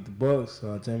Falcons beat the Bucks.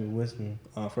 Jameis Winston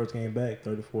first game back,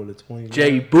 34-20.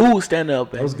 Jay Boo, stand up,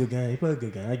 That was a baby. good game. He played a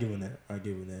good game. I give him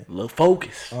that. Little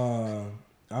focus. I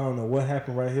don't know what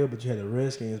happened right here, but you had the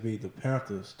Redskins beat the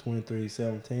Panthers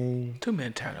 23-17. Too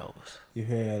many turnovers. You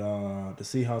had the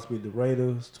Seahawks beat the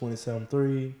Raiders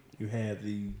 27-3. You had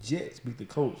the Jets beat the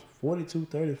Colts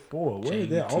 42-34. Where did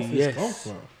that offense come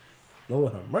from?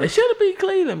 Lord have mercy. They should have beat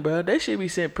Cleveland, bro. They should be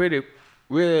sitting pretty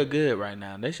real good right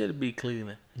now. They should have beat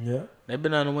Cleveland. Yeah. They've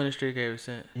been on a winning streak ever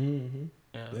since. Mm-hmm.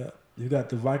 Yeah. You got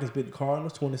the Vikings beat the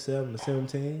Cardinals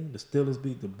 27-17. The Steelers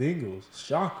beat the Bengals.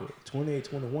 Shocker,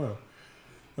 28-21.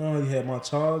 You had you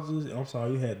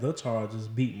had the Chargers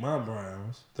beat my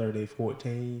Browns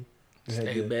 38-14.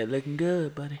 Stay back looking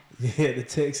good, buddy. You had the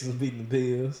Texans beating the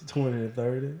Bills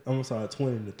 20-30.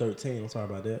 20-13. I'm sorry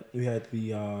about that. You had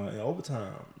the in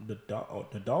overtime the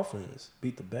Dolphins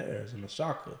beat the Bears in a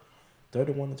shocker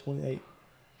 31-28.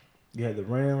 You had the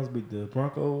Rams beat the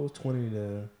Broncos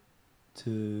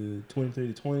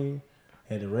 23-20.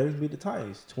 Had the Ravens beat the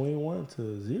Titans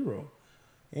 21-0.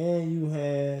 And you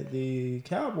had the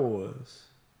Cowboys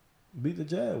beat the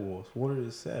Jaguars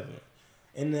 40-7.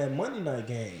 In that Monday night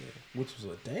game, which was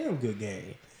a damn good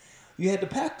game, you had the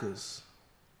Packers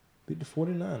beat the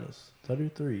 49ers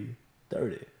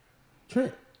 33-30.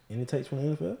 Trent, any takes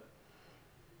from the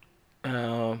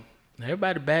NFL?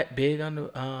 Everybody big on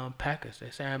the Packers.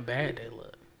 They sound bad. They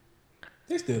look.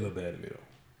 They still look bad to me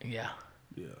though. Yeah.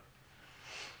 Yeah.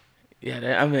 Yeah.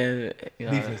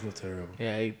 Defense look terrible.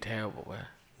 Yeah, he terrible, man.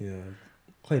 Yeah.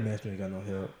 Clay Matthews ain't got no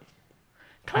help.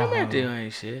 Clay Matthews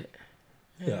ain't shit.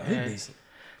 Yeah, he decent.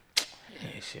 He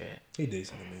ain't shit. He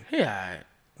decent to me. He alright.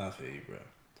 I feel you, bro.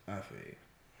 I feel you.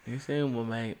 You seen what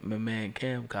my man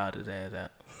Cam called his ass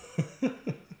out.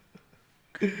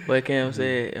 What Cam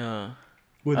said,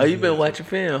 you been watching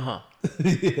film, huh?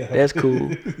 Yeah. That's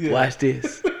cool. Yeah. Watch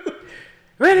this.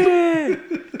 Ready?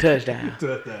 Touchdown.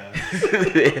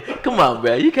 Come on,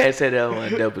 bro. You can't say that on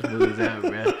one double moves out,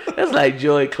 bro. That's like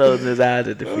Joy closing his eyes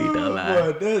at the free throw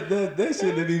line. Bro, that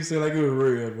shit didn't even seem like it was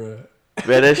real, bro.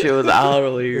 Bro, that shit was all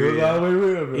the way real. It was all the way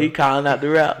real, bro. He calling out the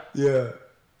route. Yeah.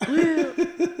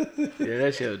 Yeah,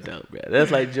 that shit was dope, bro.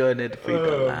 That's like Jordan at the free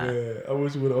throw line. Man. I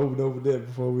wish we would have opened over that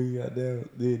before we got down.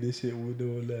 Did this shit we're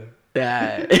doing now.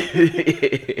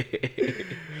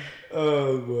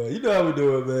 Oh boy, you know how we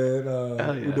do it, man.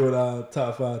 We're doing our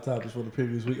top 5 topics for the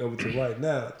previous week over to right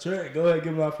now. Trent, go ahead and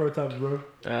give me our first topic, bro.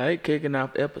 All right, kicking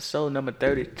off episode number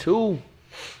 32.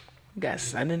 We got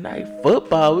Sunday Night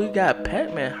Football. We got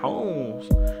Pat Holmes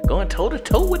going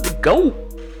toe-to-toe with the GOAT.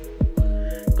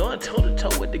 Going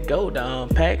toe-to-toe with the GOAT.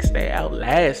 Packs, they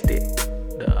outlasted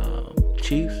the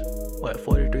Chiefs. What,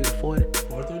 43-40?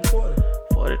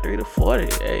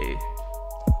 43-40. Hey.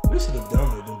 We should have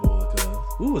dominated them boys, cuz.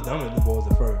 We was dominating them boys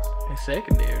at first. And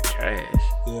secondary trash.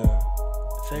 Yeah.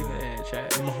 Secondary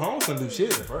trash. And Mahomes couldn't do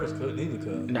shit at first, neither,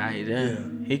 cuz. Nah, he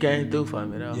didn't. Yeah. He came through for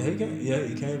me, though. Yeah,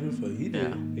 he came through for you. He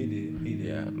did. He did.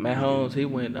 Yeah. Mahomes, he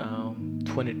went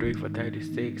 23 for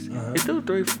 36. He threw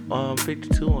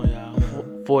 52 on y'all.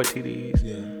 4 TDs.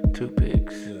 Yeah. 2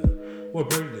 picks. Yeah. What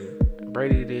Brady did?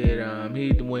 Brady did,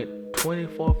 he went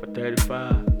 24 for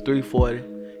 35, 340. He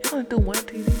only threw 1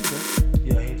 TD, bro.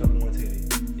 Yeah, he threw 1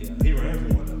 TD. Yeah, he ran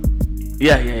for 1, though.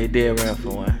 Yeah, he did run for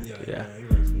 1. Yeah. He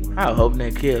ran for 1. I was hoping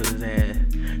they killed his ass.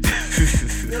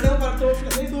 Yeah,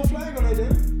 they threw a flag on that,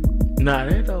 didn't they? Nah,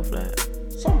 they didn't throw a flag.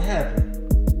 Something happened.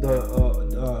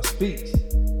 The speech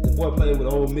the boy played with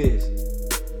Ole Miss.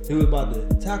 He was about to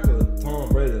tackle Tom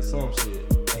Brady or some shit,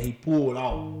 and he pulled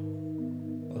off.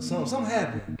 Or something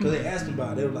happened. Because they asked him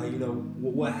about it. They were like,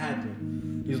 what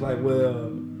happened? He was like, well, I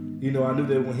knew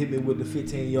they were going to hit me with the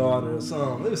 15-yarder or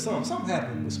something. It was something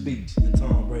happened with speech and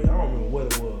Tom Brady. I don't remember what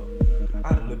it was. I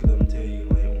had to look it up and tell you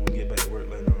when we get back to work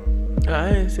later on. I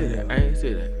ain't see that.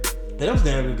 That was a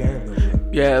damn good game, though, bro.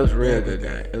 Yeah, it was a real good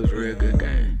game. It was a real good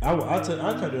game. I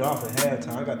turned it off at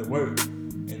halftime. I got to work,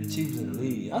 and the Chiefs was in the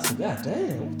lead. I said, God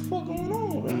damn, what the fuck going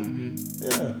on, man?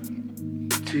 Yeah.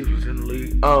 Chiefs was in the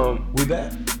lead. We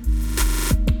back?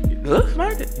 It looks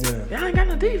like it. Yeah. Y'all ain't got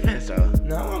no defense, though.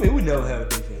 No, I mean, we never have a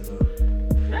defense, though.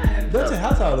 Dante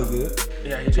Hightower look good.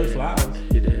 Yeah, he Trey did. Flowers.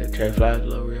 He did. Trey Flowers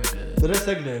look real good. So that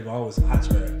secondary was always hot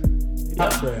trash.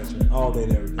 Hot trash, all day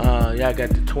and every day. Y'all got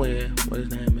the twin. What his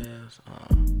name is?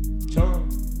 Chum?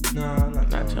 Nah,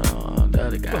 not Chum. The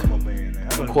other guy. What's my man name?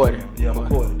 McCourty. Yeah,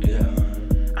 McCourty. Yeah.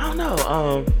 I don't know.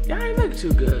 Y'all ain't looking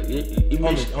too good. You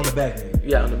miss, on the back end.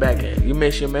 Yeah, on the back end. You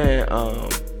miss your man. No.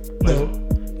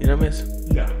 You don't miss him?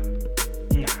 No. Nah.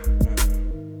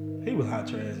 He was hot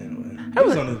trash anyway. He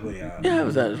was on his way out. Yeah, he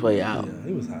was on his way out. Yeah,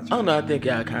 he was hot trash. Oh no, I think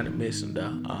y'all kind of miss him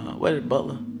though. Where is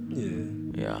Butler?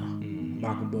 Yeah.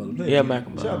 Malcolm Butler. Yeah,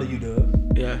 Malcolm Butler. Shout out to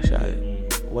UW. Yeah, shout out.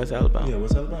 West Alabama. Yeah,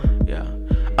 West Alabama. Yeah.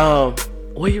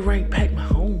 Where you rank Pat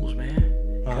Mahomes, man?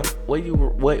 Where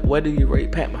do you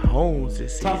rate Pat Mahomes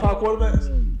this season? Top 5 quarterbacks?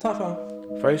 Top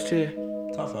 5. First tier?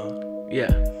 Top 5.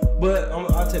 Yeah. But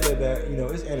I'll take that back.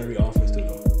 It's Henry offense too,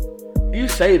 though. You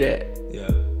say that.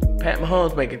 Yeah. Pat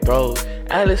Mahomes making throws.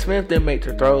 Alex Smith didn't make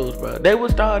the throws, bro. They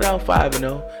would start out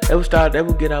 5-0. They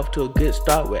would get off to a good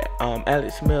start with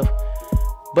Alex Smith,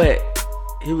 but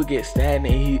he would get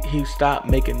stagnant. He stopped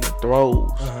making the throws.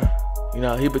 He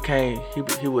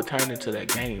would turn into that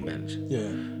game manager.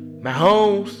 Yeah.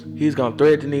 Mahomes, he's gonna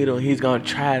thread the needle and he's gonna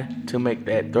try to make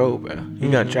that throw, bro. He's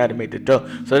gonna try to make the throw.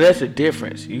 So that's the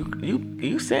difference.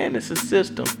 You saying it's a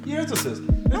system? Yeah, it's a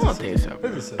system. I don't think so.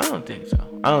 I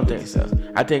don't think so.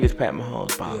 I think it's Pat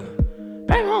Mahomes balling. Yeah.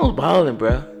 Pat Mahomes balling,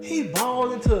 bro. He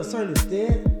balling to a certain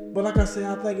extent. But like I said,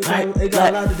 I think it got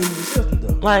a lot to do with the system,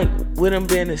 though. Like, with him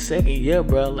being his second year,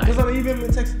 bro. Like, because, I mean, he been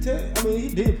in Texas Tech. I mean, he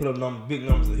did put up big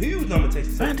numbers. A huge number in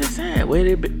Texas Tech. I'm just saying, with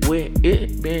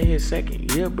it being his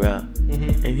second year, bro,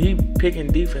 and he picking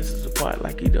defenses apart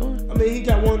like he doing. I mean, he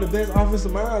got one of the best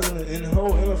offensive minds in the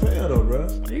whole NFL, though, bro.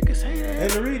 You can say that.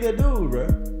 And to read that dude, bro.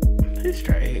 He's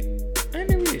straight. And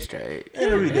to read straight. And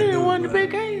to read that dude, He didn't won the bro.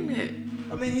 big game yet.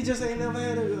 I mean, he just ain't never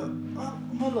had a...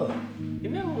 hold up. He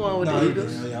never won with the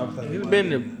Eagles. He's been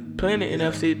to plenty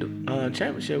NFC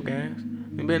championship games.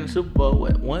 He been in the Super Bowl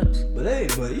once. But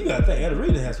you gotta think, Eddie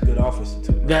Reed has some good offense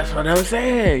too. Bro. That's what I'm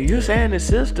saying. You saying the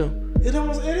system? It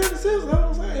is the system.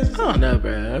 That's what I'm saying. I don't know,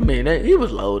 bro. I mean, he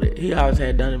was loaded. He always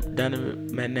had Donovan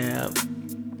McNabb.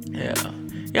 Yeah,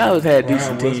 he always had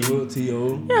decent teams.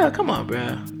 T.O. Yeah, come on,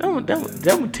 bro.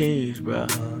 Them teams, bro.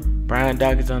 Brian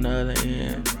Dawkins on the other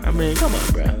end. I mean, come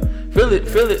on, bro.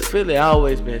 Philly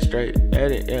always been straight. They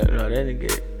didn't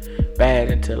get bad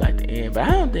until like the end. But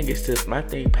I don't think it's system. I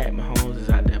think Pat Mahomes is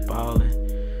out there balling,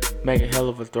 making hell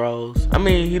of a throws. I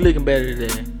mean, he looking better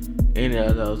than any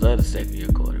of those other second-year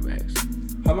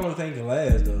quarterbacks. How long do you think it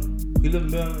lasts, though? He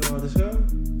looking better than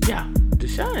Deshaun? Yeah,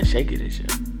 Deshaun shaky this year.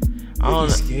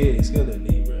 He's scared. He's scared of the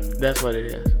knee, bro. That's what it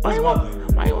is. Why you want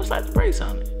to slap the brakes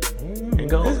on it? And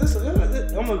go. You know this, man.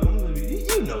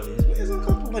 It's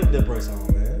uncomfortable playing that brace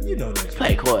on, man. You know that.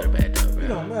 Play quarterback, though, bro. It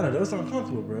don't matter, though. It's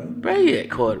uncomfortable, bro. Bro, he at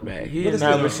quarterback. He's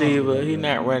not receiver. He's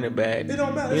not running back. It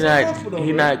don't matter.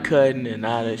 He's not cutting and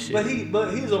all that shit.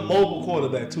 But he's a mobile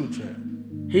quarterback, too, Trent.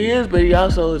 He is, but he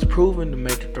also is proven to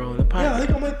make the throw in the pocket. Yeah, he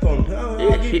gonna make the throw.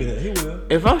 I'll give you that. He will.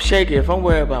 If I'm shaky, if I'm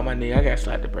worried about my knee, I gotta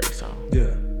slap the brakes on.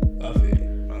 Yeah, I feel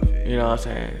it. You know what I'm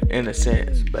saying? In a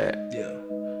sense, but yeah.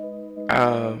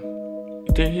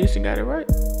 You think Houston got it right?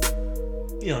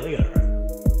 Yeah, they got it right.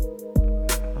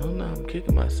 I don't know. I'm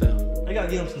kicking myself. They gotta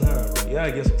give him some time, bro. You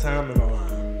gotta get some time in the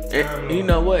line. You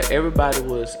know what? Everybody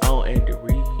was on Andy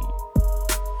Reid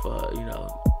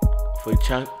for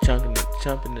chumping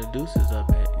the deuces up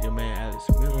at your man Alex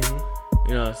Smith.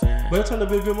 You know what I'm saying? But it turned out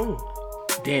to be a good move.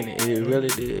 Then it really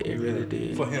did. It really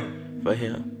did. For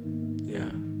him.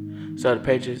 Yeah. So the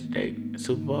Patriots, they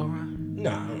Super Bowl run?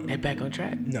 Nah. They back on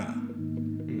track? Nah.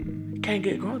 Can't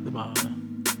get Gronk the ball.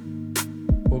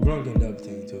 Well, Gronk getting double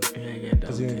team too. He ain't getting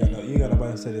double team. You ain't got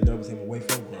nobody to say the double team away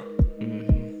from Gronk.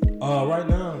 Right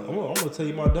now, I'm gonna tell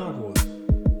you my dark horse,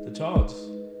 the Chargers.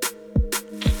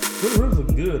 Really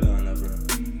looking good down there, bro.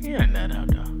 He ain't nut out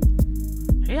though.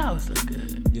 He always look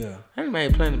good. Yeah. He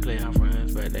made plenty of playoff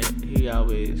runs, but he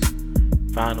always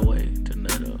find a way to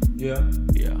nut up. Yeah.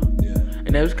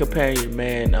 And they was comparing your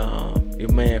man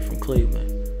from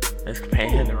Cleveland. Let's compare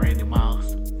him to Randy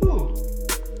Moss. Who?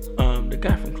 The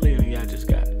guy from Cleveland y'all just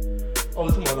got. Oh,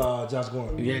 it's talking about Josh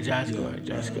Gordon. Yeah, Josh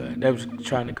Gordon. They was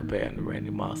trying to compare him to Randy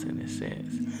Moss in this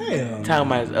sense. Hell. Talking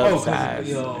about his upside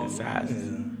and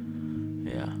sizes.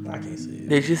 Yeah. I can't see it.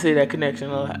 Did you see that connection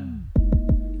a lot?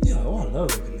 Yeah, I love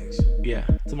that connection. Yeah.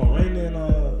 To my Randy and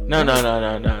No. I'm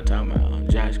talking about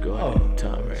Josh Gordon and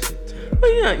Tom Brady. Shit, But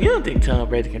you don't think Tom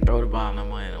Brady can throw the ball no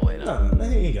more in a way though? No,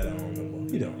 he ain't got that on no more.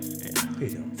 He don't. Yeah.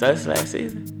 He don't. So that's last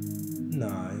season?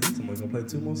 Nah, he's somebody gonna play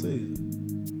 2 more seasons.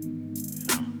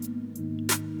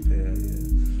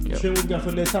 Yeah. Yep. Shit, what we got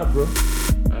for next top, bro?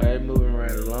 Alright, moving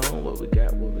right along. What we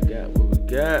got?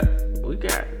 We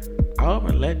got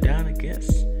Auburn let down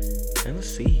against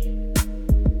Tennessee.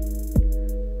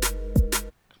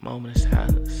 Moment of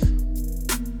silence.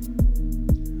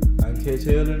 I can catch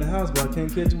hell in the house, but I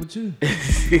can't catch it with you.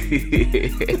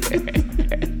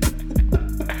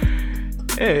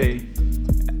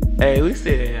 Hey, we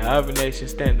still here. Auburn Nation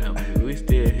stand up, baby. We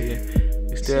still here.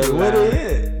 We still where alive.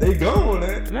 they at? They gone,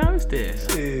 man. No, we still.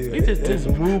 Shit, We just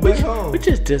disappointed. We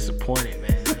just disappointed,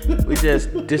 man. We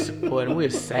just disappointed. We're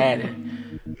saddened.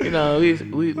 You know, we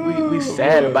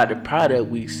sad about the product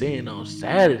we seen on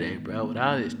Saturday, bro. With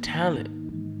all this talent,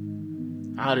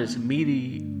 all this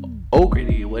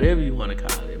mediocrity, whatever you want to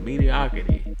call it, mediocre.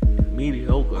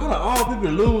 Out of all people to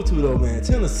lose to though, man,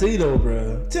 Tennessee though,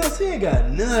 bro. Tennessee ain't got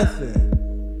nothing.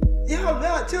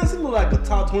 Yeah, Tennessee look like a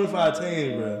top 25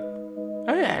 team, bro.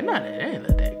 Oh yeah, no, they ain't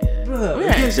look that good. Bro,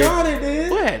 against y'all they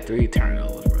did. We had 3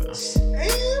 turnovers, bro.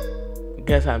 Damn.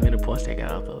 Guess how many points they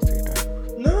got off those 3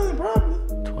 turnovers? None, probably.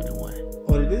 21.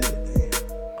 Oh, they did? Damn.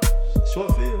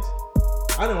 Short fields.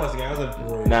 I didn't watch the game. I was at the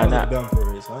parade. I was at the Bama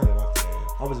parade, so I didn't watch the game.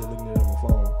 I was just looking at it on my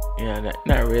phone. Yeah,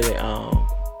 not really.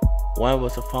 One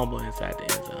was a fumble inside the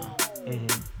end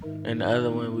zone. And the other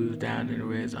one, we was down in the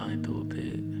red zone and threw a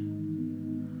pick.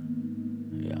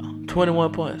 Yeah.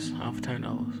 21 points off of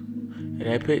turnovers.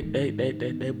 And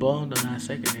they balled on our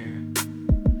secondary.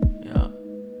 Yeah.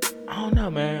 I don't know,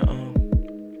 man.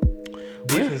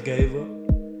 We defense gave up.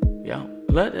 Yo,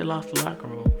 they lost the locker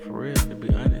room, for real, to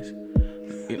be honest.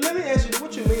 Let me ask you,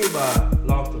 what you mean by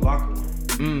lost the locker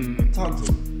room? Talk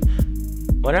to me.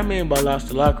 What I mean by lost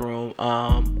the locker room,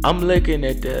 I'm looking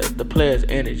at the players'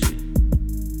 energy.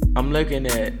 I'm looking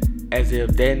at as if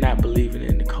they're not believing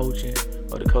in the coaching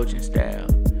or the coaching staff.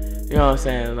 You know what I'm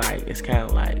saying? Like, it's kind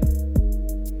of like,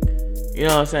 you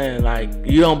know what I'm saying? Like,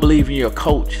 you don't believe in your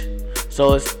coach.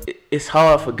 So it's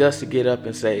hard for Gus to get up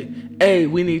and say, hey,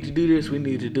 we need to do this, we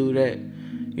need to do that.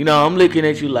 You know, I'm looking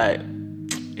at you like,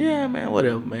 yeah, man,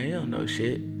 whatever, man. You don't know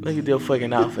shit. Look at your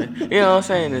fucking outfit. You know what I'm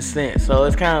saying? In a sense. So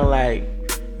it's kind of like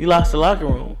you lost the locker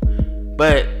room.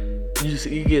 But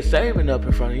you get Saban up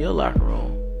in front of your locker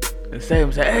room. And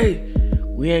Saban say, hey,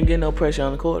 we ain't getting no pressure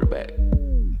on the quarterback.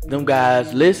 Them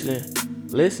guys listening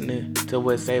to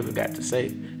what Saban got to say.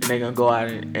 And they're going to go out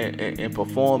and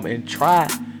perform and try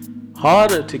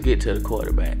harder to get to the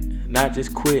quarterback. Not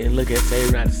just quit and look at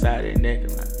Saban out the side of their neck.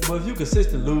 And like, but if you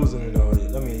consistent losing and all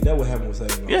that, I mean, that would happen with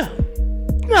Saban. Yeah.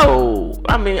 No.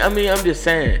 I mean, I'm just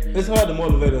saying. It's hard to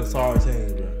motivate a sorry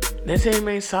team, bro. That team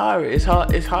ain't sorry. It's hard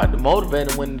to motivate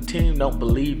them when the team don't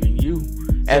believe in you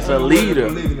as a leader.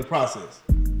 Believe in the process.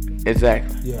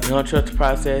 Exactly. Yeah. You don't trust the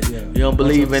process. Yeah. You don't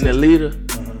believe in the leader.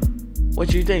 Uh-huh.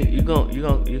 What you think? You gonna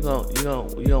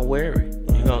wear it.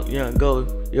 You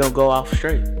gonna go off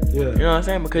straight. Yeah. You know what I'm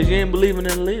saying? Because you ain't believing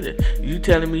in the leader. You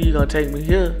telling me you gonna take me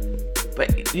here,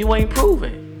 but you ain't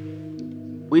proving.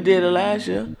 We did it last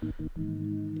year.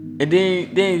 And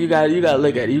then you gotta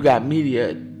look at it. You got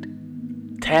media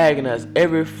tagging us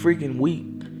every freaking week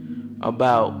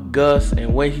about Gus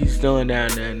and what he's doing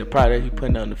down there and the product he's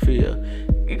putting on the field.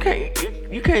 You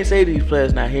can't say these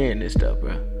players not hearing this stuff,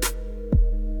 bro.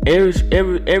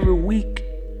 Every week,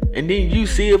 and then you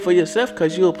see it for yourself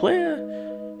because you're a player.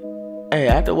 Hey,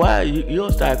 after a while,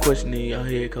 you'll start questioning your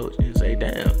head coach and say,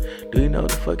 "Damn, do you know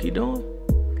what the fuck he doing?"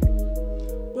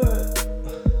 But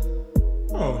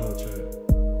I don't know, Trey.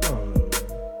 I don't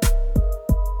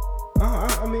know.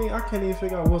 I mean, I can't even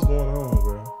figure out what's going on,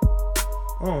 bro.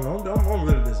 I don't know. I'm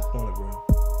really disappointed, bro.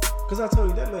 Cause I told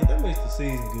you that makes the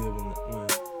season good when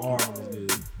Auburn is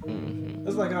good. Mm-hmm.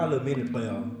 It's like our little mini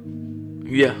playoff.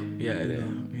 Yeah, it is.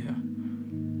 Yeah.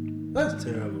 That's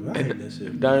terrible. I hate that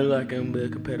shit. Don't look like I'm be a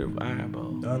competitive Iron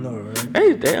Bowl. I know, right?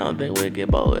 Hey, they don't think we'll get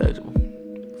bowl eligible.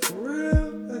 For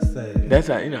real? That's sad. That's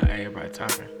how, you know, everybody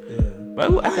talking. Yeah.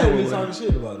 But I ain't been talking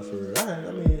shit about it for real. I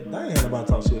ain't had nobody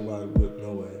talk shit about it with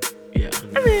no way. Yeah.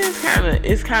 I mean,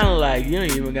 it's kind of like you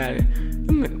ain't even gotta.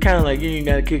 Kind of like you ain't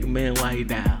gotta kick a man while he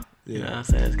down. Yeah. You know what I'm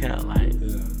saying? It's kind of like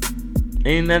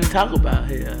ain't nothing to talk about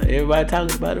here. Everybody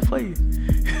talking about it for you.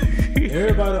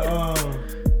 Everybody.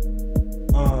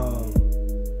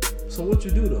 So what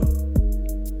you do though?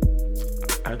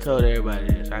 I told everybody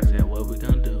this. I said, what we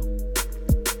gonna do?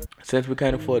 Since we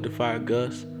can't afford to fire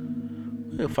Gus,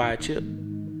 we'll fire Chip.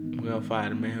 We're gonna fire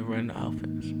the man who run the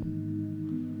offense.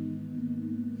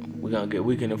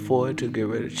 We can afford to get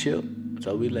rid of Chip,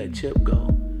 so we let Chip go.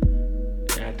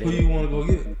 And I think who you want to go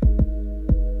get?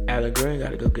 Alan Green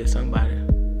got to go get somebody.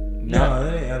 No,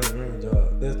 that ain't Alan Green's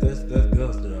job. That's Gus'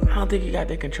 job. I don't think he got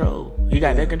that control. He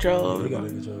got that control over he got that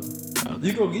control. Okay.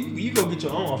 You go get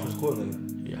your own offensive coordinator.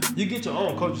 Yeah. You get your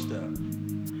own coaching staff.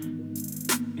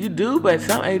 You do, but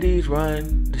some ADs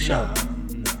run the show.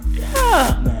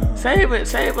 Nah. Yeah.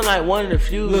 Saving like one of the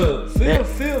few. Look,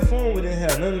 Phil Fulmer didn't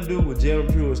have nothing to do with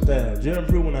Jeremy Pruitt's staff. Jeremy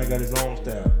Pruitt when I got his own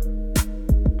staff.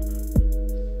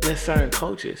 There's certain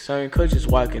coaches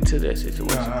walk into that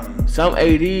situation. Some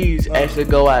ADs actually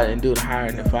go out and do the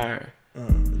hiring and firing.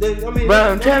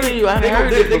 But I'm telling you, I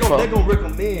heard it before. They're gonna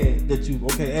recommend that you,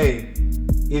 hey,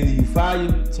 either you fire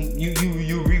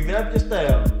you revamp your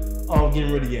staff, or I'm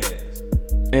getting rid of your ass.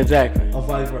 Exactly. Or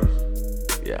vice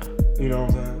versa. Yeah. You know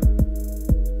what I'm saying?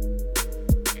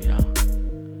 Yeah.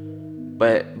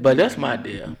 But that's my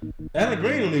deal. Alan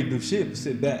Green don't need to do shit but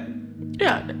sit back.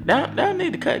 Yeah, they don't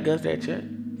need to cut Gus that check.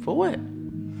 For what?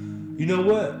 You know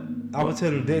what? I was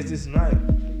telling Des this night.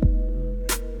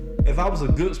 If I was a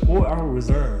good sport, I would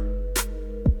resign.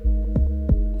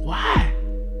 Why?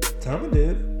 Tommy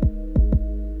did.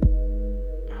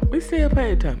 We still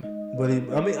paid Tommy. But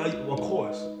of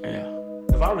course. Yeah.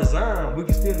 If I resign, we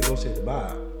can still negotiate the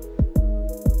buyout.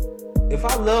 If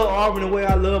I love Auburn the way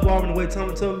I love Auburn the way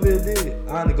Tommy Tuberville did,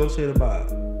 I negotiate a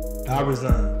buyout. I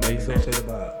resign. Makes negotiate sense. a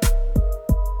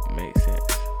buyout. Makes sense.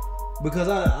 Because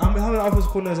how many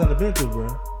offensive coordinators on the bench, bro?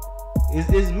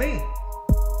 It's me.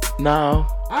 No.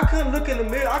 I couldn't look in the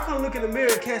mirror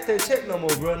and catch that check no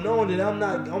more, bro. Knowing that I'm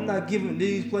not giving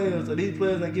these players ain't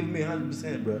giving me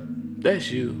 100%, bro. That's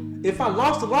you. if I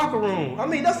lost the locker room, I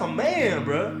mean, that's a man,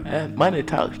 bro. Money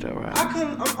talks though, right?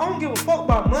 I don't give a fuck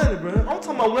about money, bro. I'm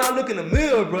talking about when I look in the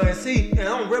mirror, bro, and see, and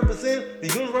I don't represent the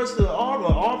University of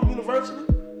Auburn or Auburn University.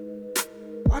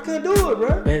 I couldn't do it,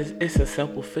 bro. It's a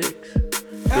simple fix.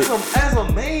 As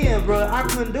a man, bro, I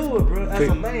couldn't do it, bro. As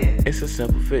a man, it's a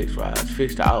simple fix, right? It's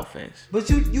fix the offense. But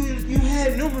you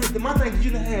had numerous. My thing is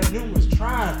you done had numerous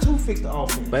tries to fix the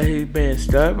offense. But he been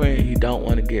stubborn. He don't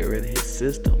want to get rid of his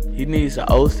system. He needs an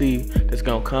OC that's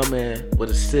gonna come in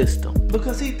with a system.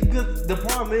 Because the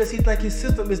problem is he think his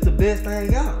system is the best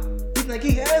thing out. He think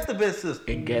he has the best system.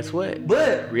 And guess what?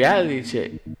 But reality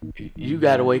check. You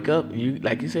gotta wake up. You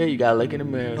like you said, you gotta look in the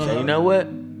mirror and say, you know what?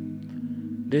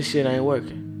 This shit ain't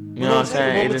working. You know what I'm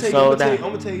saying? It's sold out. I'm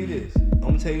gonna tell you this.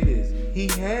 He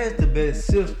has the best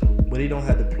system, but he don't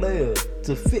have the players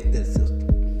to fit that system.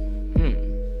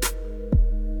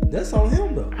 That's on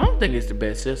him though. I don't think it's the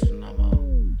best system no more.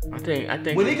 I think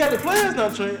when he got the players now,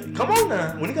 Trent. Come on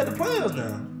now. When he got the players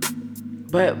now.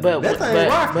 But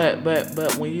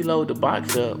when you load the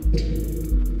box up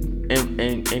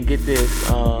and get this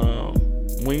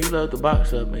when you load the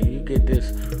box up and you get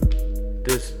this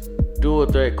dual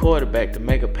threat quarterback to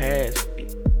make a pass,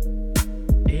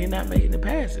 he not making the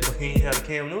passes. But he ain't have the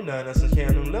Cam Newton down. That's the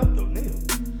Cam Newton left though, nigga.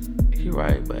 You're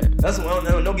right, but that's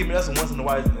don't get me. That's a once in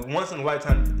a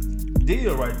lifetime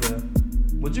deal right there.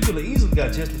 But you could have easily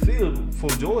got Justin Fields before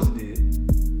Georgia did.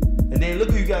 And then look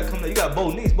who you got coming. You got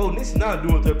Bo Nix. Bo Nix is not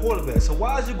doing their quarterback. So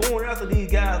why is you going after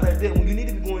these guys like that when you need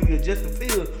to be going to get Justin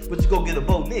Fields, but you go get a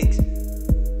Bo Nix?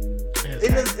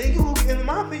 In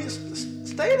my opinion,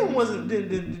 Stadium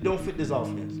don't fit this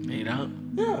offense. You know.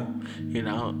 Yeah. You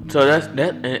know. So that's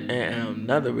and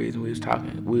another reason we was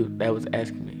talking. That was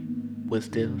asking me, would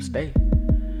Stidham stay?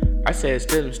 I said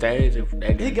Stidham stays if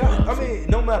that he got. I mean,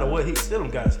 no matter what,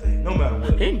 Stidham gotta stay. No matter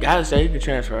what. He ain't gotta stay. He can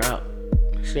transfer out.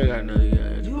 He still got another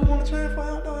year. You would want to transfer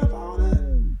out though after all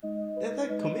that?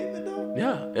 That commitment though?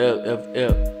 Yeah.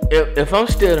 If I'm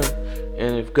Stidham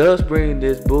and if Gus bring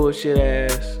this bullshit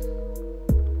ass,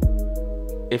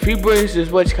 if he brings this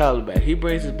back, he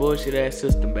brings his bullshit ass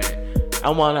system back, I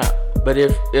want out. But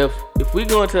if we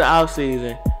go into the off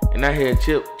season and I hear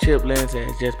Chip Lindsey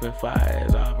has just been fired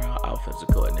as Auburn offensive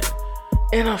coordinator,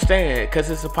 and I'm staying because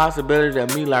it's a possibility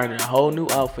of me learning a whole new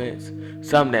offense,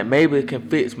 something that maybe can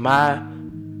fit my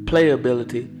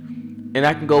playability, and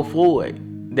I can go forward,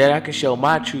 that I can show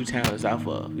my true talents off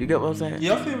of. You get what I'm saying?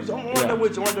 Yeah, I feel I'm there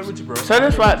with you, bro. So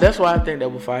that's why I think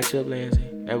that would fire Chip Lindsey.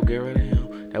 That would get rid of him.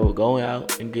 That would go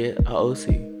out and get an OC.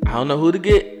 I don't know who to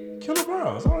get. Kendall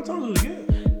Brown. That's all I told you to get.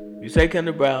 You say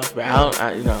Kendall Brown, but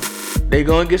they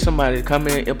gonna get somebody to come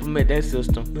in and implement that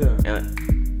system. Yeah.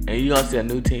 And you gonna see a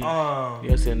new team. You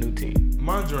gonna see a new team.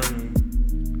 My dream,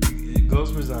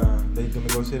 Gus resign. They gonna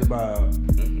go see the buyout.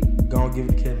 Gonna give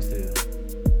it to Kevin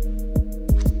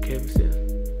Steele.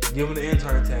 Give him the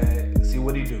intern tag. See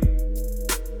what he do.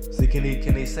 See can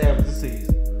they salvage the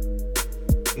season.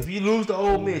 If you lose the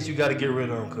Ole Miss, you gotta get rid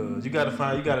of him, cause you gotta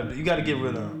get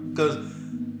rid of him. Cause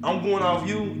I'm going off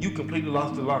you completely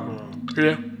lost the locker room.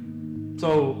 Yeah.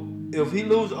 So if he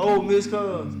lose the Ole Miss,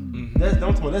 cause that's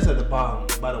at the bottom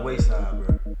by the wayside,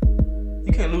 bro.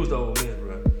 You can't lose the Ole Miss,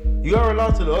 bro. You already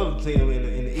lost to the other team in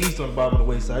the East on the bottom of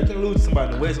the wayside. You can't lose to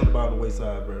somebody in the West on the bottom of the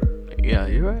wayside, bro. Yeah,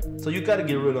 you're right. So you gotta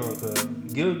get rid of him, cause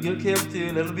give Kevin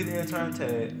Steele, let him be the intern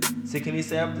tag. See can he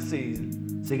salvage the season.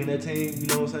 Taking that team, you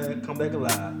know what I'm saying, come back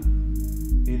alive.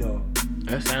 You know.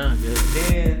 That sounds good.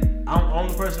 Then I'm the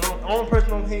only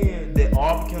person I'm hearing that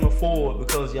Auburn can afford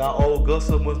because y'all owe Gus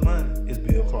so much money is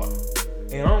Bill Clark.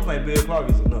 And I don't think Bill Clark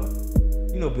is enough.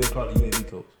 You know Bill Clark, the UAB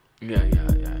coach. Yeah.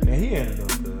 And he ain't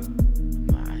enough, cuz.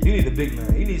 You need a big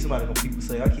man. You need somebody that people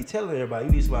say. I keep telling everybody,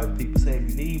 you need somebody that people say,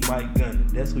 you need Mike Gundy.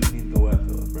 That's who you need to go after,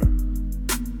 bro.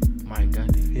 Mike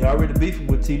Gundy. He already beefing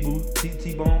with T-Bone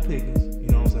Pickens. You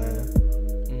know what I'm saying?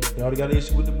 They already got an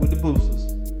issue with the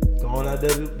boosters. Going out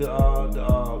there,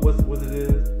 what it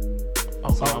is?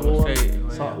 Salt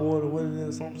water, what it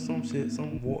is? Some shit,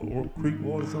 some creek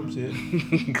water, some shit.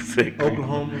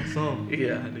 Oklahoma, something.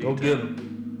 Yeah. Go get him,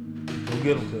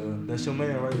 cuz. That's your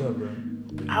man right there, bro.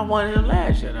 I wanted him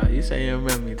last year, though. You say you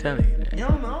remember me telling you that. Yeah, I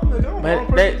don't know. But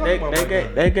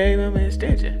they gave him an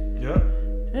extension. Yeah.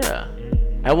 Yeah.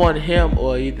 I wanted him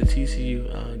or either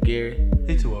TCU, Gary.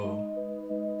 He too old.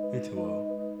 He ain't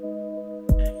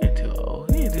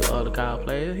too old to call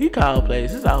plays. He called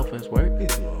plays. His offense work. He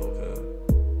too old, cuz.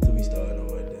 To be starting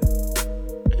over like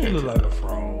that. He look like a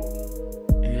fraud.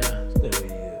 Yeah. Stay where he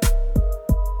is.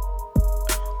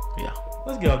 Yeah.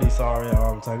 Let's get all these sorry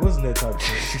arm type. What's in that type of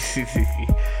thing?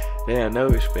 They have no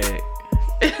respect.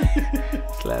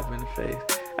 Slap in the face.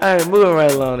 All right, moving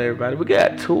right along, everybody. We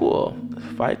got Tour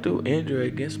fight through injury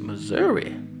against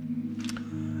Missouri.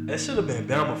 That should have been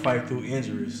Bama fight through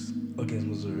injuries against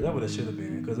Missouri. That's what it should have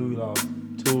been. Because we lost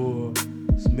Tour,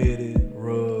 Smitty,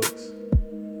 Ruggs,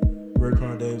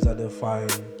 Raekwon Davis out there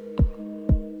fighting.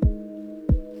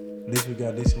 At least we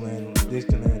got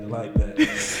Dixieland like that.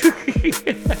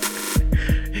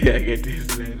 Yeah, I get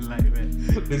Dixieland like that.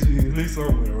 At least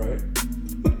somewhere, right?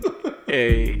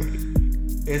 Hey.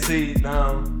 And see,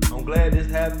 now, I'm glad this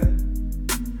happened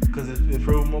because it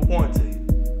proved my point to you.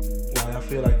 Why I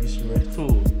feel like you should rest Tour.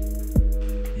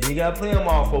 You ain't got to play him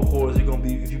all 4 quarters. You're gonna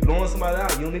be, if you're blowing somebody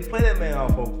out, you don't need to play that man all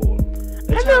 4 quarters.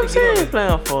 I never said he was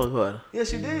playing on 4 quarters.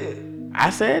 Yes, you did.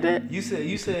 I said that? You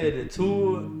said that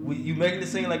Tour, you making it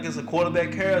seem like it's a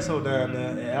quarterback carousel down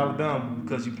there at Alabama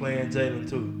because you playing Jalen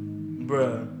too.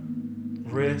 Bruh,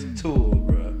 rest Tour,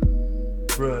 bruh.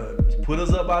 Bruh, put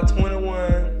us up by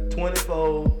 21,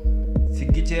 24 to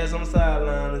get your ass on the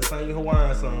sideline and sing your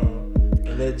Hawaiian song.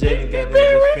 And let Jalen get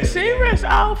there. He rest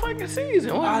all fucking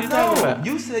season. What are you talking about?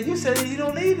 You said he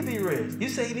don't need to be rest. You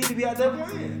said he need to be out there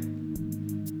playing.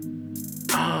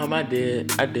 I did.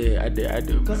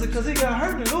 Cause he got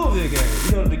hurt in the Louisville game.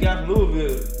 You know, the guy from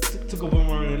Louisville took up him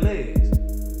running his legs.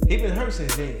 He been hurt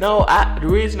since then. No, the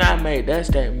reason I made that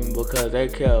statement because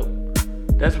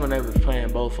that's when they was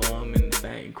playing both of them in the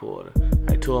same quarter.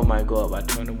 Like Tua might go up by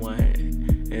 21.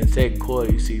 In the second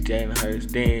quarter, you see Jalen Hurts.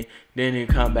 Then he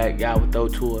come back, y'all would throw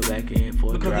Tua back in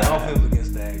for a drive. Because the offense was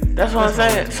against stagnant. That's what I'm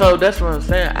saying. So that's what I'm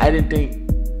saying.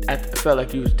 I felt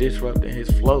like he was disrupting his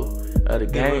flow of the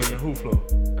game. Who flow?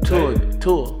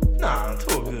 Tua. Nah,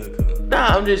 Tua good, cuz.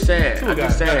 Nah, I'm just saying.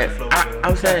 I'm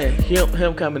Flow, saying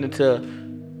him coming into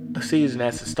a season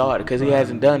as a starter because he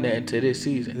hasn't done that until this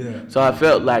season. Yeah. So I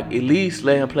felt like at least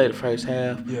let him play the first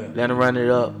half, Yeah. let him run it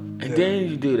up, and then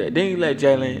you do that. Then you let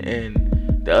Jalen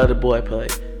and the other boy play.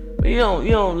 But you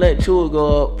don't let Tua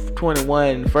go up 21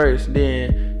 in the first.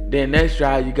 Then next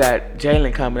drive you got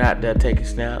Jalen coming out there taking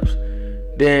snaps.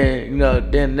 Then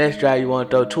next drive you want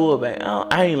to throw Tua back.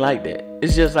 I ain't like that.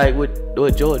 It's just like with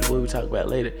Georgia, what we talk about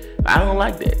later. I don't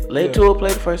like that. Let Tua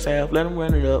play the first half, let him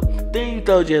run it up. Then you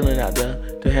throw Jalen out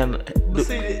there to handle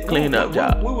clean up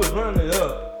job. We was running it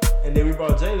up, and then we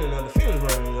brought Jalen out. The field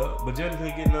was running it up, but Jalen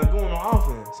couldn't get nothing going on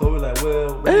offense. So we're like,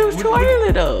 well, it was too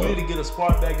early though. We need to get a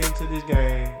spark back into this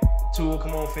game. Tua,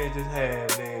 come on, finish this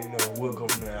half, then we'll go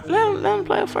from there. Let him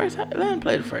play the first half. Let him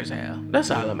play the first half. That's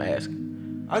all I'm asking.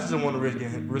 I just don't want to risk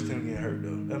him getting hurt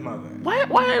though. That's my thing.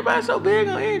 Why everybody so big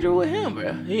on injury with him,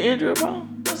 bro? He injured, bro.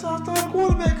 That's our starting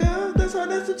quarterback, cuz.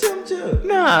 That's the championship.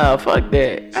 Nah, fuck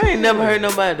that. I ain't never heard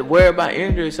nobody to worry about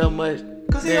injury so much.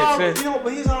 Cause he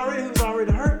was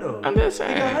already hurt though. I'm just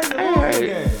saying.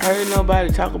 I heard nobody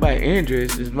talk about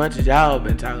injuries as much as y'all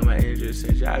been talking about injuries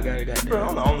since y'all got goddamn. Bro,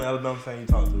 I'm the only Alabama fan you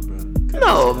talk to, bro.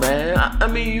 No, man. I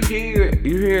mean, you hear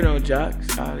it on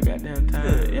jocks all the goddamn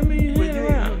time. Yeah. I mean, you hear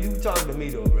it around. You talking to me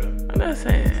though, bro. I'm not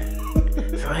saying.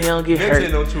 So he don't get hurt.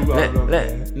 Ain't no true Alabama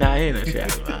fan. Nah, he ain't no true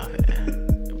Alabama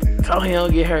fan. So he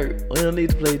don't get hurt. We don't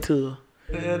need to play Tua.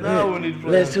 Yeah, no, we need to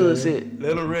play. Let's Tua sit.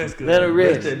 Let him rest. Let him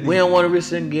rest. We don't want to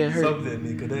risk him getting hurt. Something that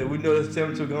knee, cause we know this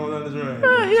temperature going on this run.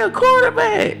 Nah, he a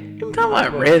quarterback. You talking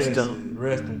about rest him?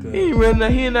 Rest him, cuz. He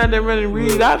ain't out there running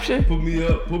read option. Put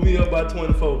me up by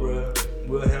 24, bro.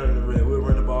 We'll handle the rest. We'll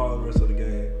run the ball the rest of the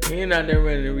game. He ain't out there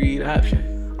running the read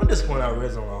option. I'm disappointed our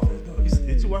red zone offense though.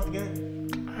 Did you watch the game?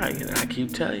 I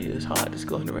keep telling you, it's hard to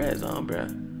score in the red zone, bro.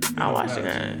 I watched the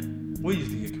game. We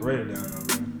used to get creative down there,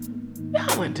 bro.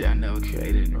 I never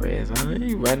created in the red zone.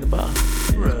 He run the ball.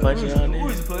 Punching on there. We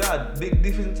used to put out big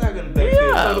defensive tackle in the backfield.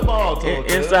 Yeah. Throw the ball to him,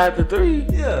 inside the 3.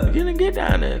 Yeah. You didn't get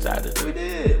down there inside the 3. We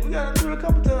did. We got in the 3 a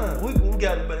couple times. We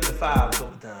got in the 5 a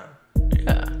couple times.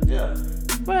 Yeah.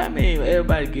 But I mean,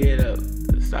 everybody get up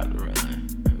to stop the run.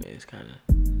 I mean, it's kind of.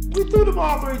 We threw the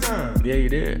ball 3 times. Yeah, you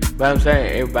did. But I'm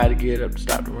saying everybody get up to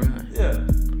stop the run. Yeah.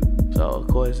 So of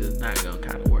course it's not gonna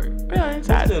kind of work. Yeah,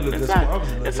 inside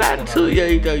the 2,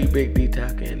 you throw your big D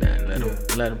tackle in there and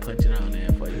let him punch it on there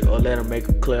for you, or let him make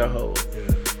a clear hole.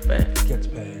 Yeah. Catch the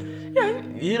pass. Yeah,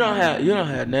 you don't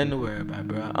have nothing to worry about,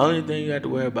 bro. Only thing you have to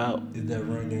worry about is that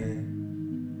run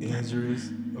game injuries.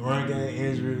 Run game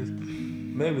injuries.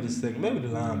 Maybe the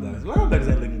linebackers. Linebackers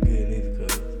ain't looking good neither,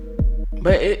 cuz.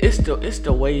 But it's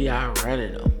the way y'all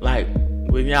running them. Like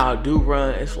when y'all do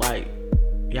run, it's like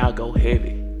y'all go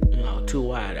heavy. 2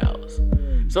 wide outs.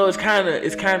 So it's kind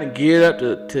of geared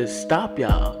up to stop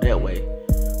y'all that way.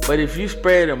 But if you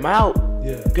spread them out,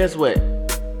 guess what?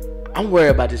 I'm worried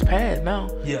about this pass now.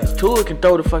 Yeah. Tua can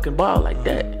throw the fucking ball like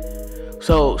that.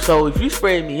 So if you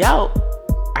spread me out,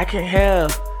 I can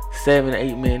have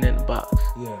 7-8 men in the box.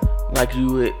 Yeah. like you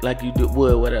would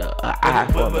with a I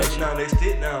But formation. now they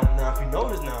still now if you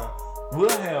notice now, we'll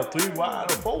have 3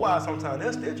 wide or 4 wide sometimes.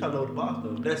 They'll still try to load the box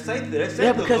though. That safety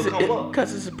Yeah, will come up.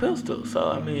 because it's a pistol. So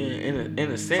I mean,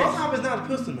 in a sense, Sometimes it's not a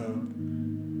pistol now.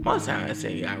 most times I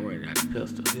say you got running at the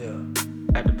pistol.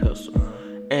 Yeah. At the pistol,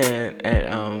 and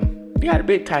he got a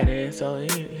big tight end, so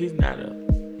he's not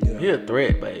he's a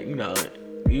threat, but you know,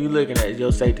 you looking at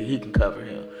your safety, he can cover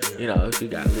him. Yeah. You know, if he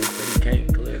got loose, but he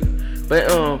can't clear him. But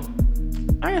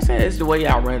like I said, it's the way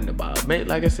y'all running the ball.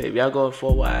 Like I said, if y'all go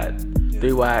 4 wide,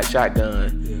 3 wide shotgun,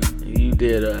 and you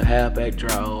did a halfback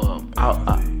draw,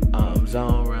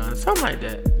 zone run, something like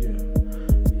that. Yeah.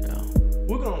 You know,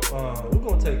 We're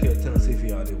gonna take care of Tennessee for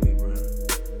y'all this week, bro.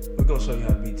 We're gonna show you how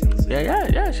to beat Tennessee. yeah,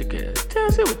 y'all should get it.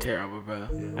 Tennessee was terrible, bro.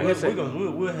 Yeah. Like I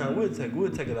said,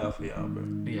 We'll take it out for y'all, bro.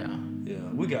 yeah. Yeah,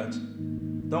 we got you.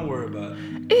 Don't worry about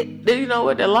it. You know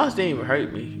what? That loss didn't even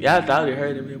hurt me. Y'all thought it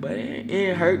hurted me, but it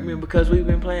didn't hurt me because we've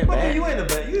been playing But bad. you ain't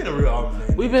a real Auburn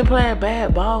fan. We've been playing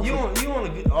bad ball. You want a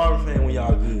good Auburn fan when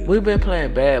y'all good. We've been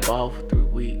playing bad ball for 3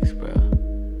 weeks, bro.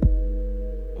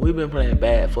 We've been playing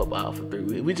bad football for 3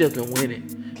 weeks. We just been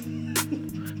winning.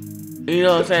 You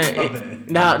know what I'm saying?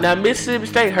 Now Mississippi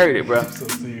State hurt it, bro. So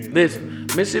serious. Listen,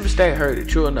 Mississippi State hurt it.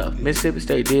 True enough, Mississippi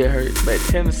State did hurt, but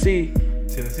Tennessee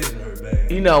hurt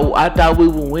bad. you know, I thought we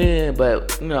would win,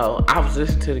 but you know, I was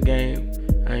listening to the game.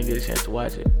 I didn't get a chance to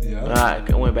watch it. Yeah.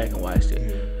 I went back and watched it.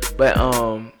 Yeah. But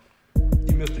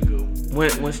You missed a good one.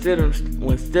 when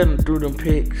Stidham threw them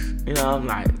picks, you know, I'm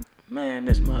like, man,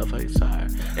 this motherfucker's sorry.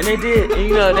 And they did, and,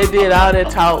 you know, they did all that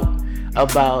talk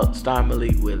about starting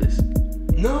Malik Willis.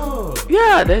 No.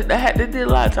 Yeah, they did a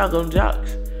lot of talk on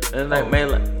jocks. And like,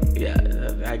 man, like, yeah,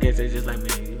 I guess they just like,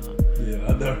 man, you know. Yeah,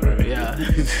 I know, right? Yeah.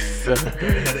 So,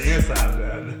 They had the inside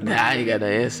down. nah, I ain't got no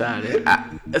inside.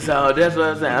 So that's what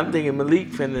I'm saying. I'm thinking Malik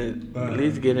finna at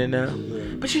least get in there.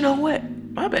 Yeah. But you know what?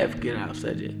 My bad for getting off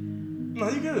subject. No,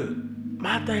 you good.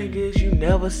 My thing is, you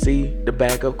never see the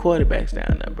backup quarterbacks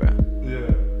down there, bro.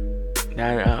 Yeah.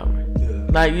 Down in Auburn.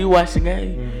 Yeah. Like, you watch the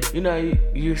game, you know,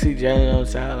 you see Jalen on the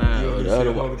sideline or the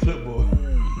other one. On the clipboard.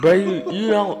 Bro,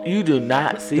 you do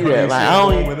not see that.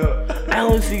 Like, I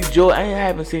don't see Joy. I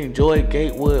haven't seen Joy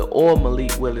Gatewood or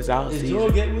Malik Willis all Is season. Joy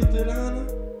Gatewood still down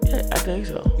there? Yeah, I think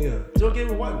so. Yeah. Joy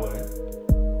Gatewood white boy.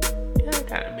 Yeah,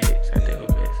 kind of mix. I think he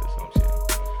mixed or some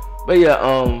shit. But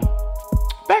yeah,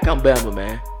 back on Bama,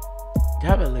 man.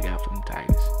 Y'all better look out for them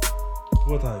Tigers.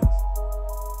 What Tigers?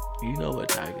 You know what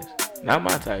Tigers? Not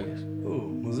my Tigers. Oh,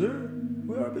 Missouri?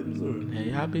 We are beat Missouri. Hey,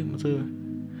 y'all beat Missouri.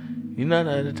 You know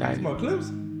the other Tigers. It's my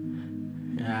Clemson.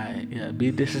 Alright, yeah, be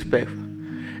disrespectful.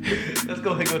 Let's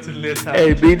go ahead and go to the next time.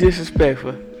 Hey, be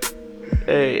disrespectful.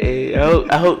 Hey,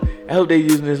 I hope they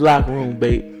using this locker room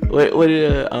bait. What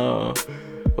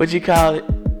you call it?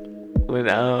 When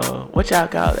what y'all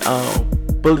call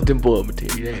it? Bulletin board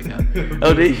material.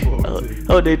 There you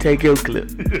go. They take your clip.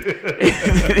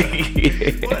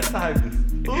 What Tigers?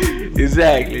 Ooh.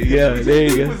 Exactly. Yeah, there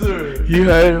you go. Missouri. You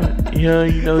heard him.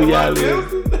 You know y'all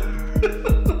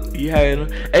live. You heard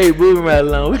him. Hey, moving right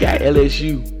along. We got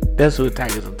LSU. That's what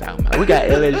Tigers I'm talking about. We got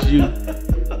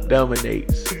LSU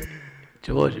dominates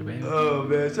Georgia, man. Oh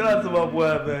man, shout out to my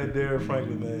boy man, Darren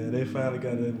Franklin, man. They finally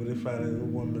got it. They finally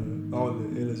one of the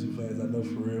only LSU fans I know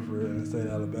for real in the state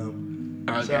of Alabama.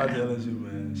 Okay. Shout out to LSU,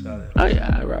 man. Shout out. Oh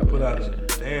yeah, I rock with Put out a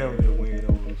LSU. damn good win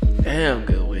over Damn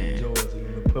good win. Georgia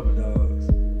and the Puppy Dogs.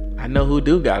 I know who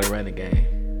do got to run the game.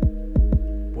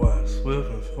 Boy, Swift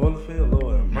and Holyfield,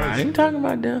 Lord have Nah, I mercy. ain't talking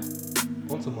about them.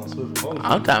 I'm talking about Swift and Holyfield.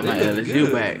 I'm talking about They looked LSU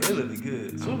good. back. They looked good.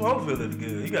 Swift and Holyfield looked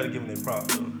good. You gotta give them their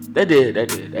props though. They did.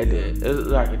 It was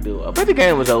like a duo. But the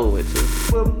game was over with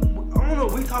too. Well, I don't know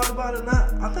if we talked about it or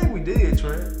not. I think we did,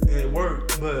 Trent. And it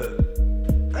worked, but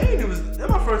that's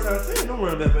my first time seeing them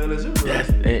running back for LSU, bro.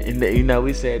 And you know,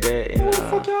 we said that. Where the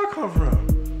fuck y'all come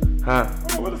from? Huh? I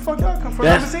don't know where the fuck y'all come from. I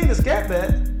That's- haven't seen the scat back,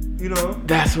 you know.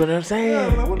 That's what I'm saying. Yeah,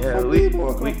 like, what the fuck these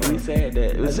boys come we from? said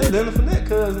that. We That's said just Leonard Fournette,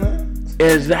 cuz, man.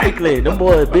 exactly. Them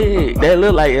boys big. They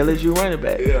look like LSU running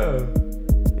back. Yeah.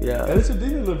 Yeah. LSU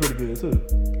did look pretty good, too.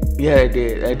 Yeah, they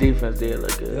did. That defense did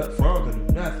look good. That front couldn't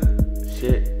do nothing.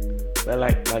 Shit. But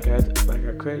like I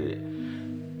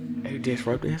credited, they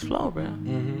disrupted his flow, bro.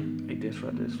 Mm-hmm. They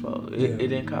disrupted his flow. Yeah. It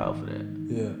didn't call for that.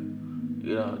 Yeah.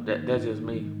 You know, that's just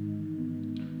me.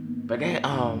 But they look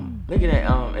at that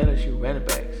LSU running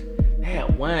backs. They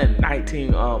had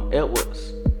 19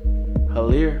 Edwards.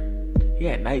 Hilaire. He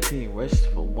had 19 rushes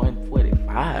for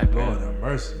 145, bro. Lord have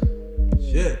mercy.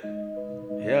 Shit.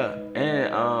 Yeah.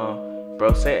 And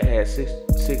Brosette had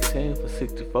 16 for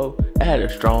 64. They had a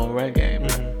strong run game, man.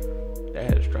 Mm-hmm. They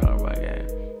had a strong run game.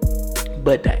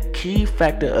 But that key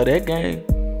factor of that game,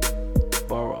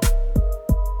 Burrow.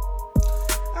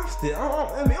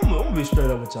 I'm gonna be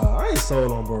straight up with y'all. I ain't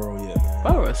sold on Burrow yet, man.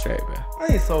 Burrow straight, bro. I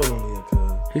ain't sold on him yet,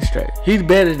 cuz. He's straight. He's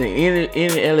better than any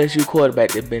LSU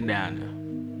quarterback that been down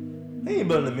there. He ain't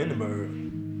better than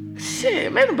Mendenberg.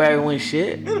 Shit, Mendenberg went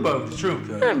shit. Mendenberg was true,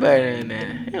 cuz. Mendenberg than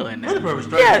that. He wasn't that. Mendenberg was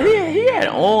straight. Yeah, he had an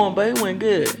arm, but he went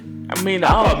good. I mean, the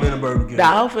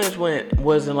offense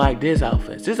wasn't like this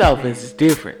offense. This offense is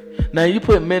different. Now you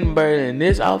put Mendenberg in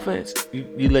this offense,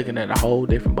 you looking at a whole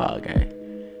different ball game.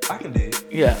 I can dig.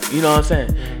 Yeah, you know what I'm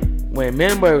saying. When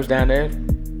Mendenberg was down there,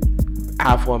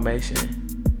 out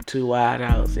formation, 2 wide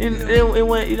outs, and it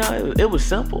went. You know, it was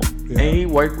simple, and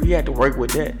he had to work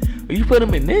with that. When you put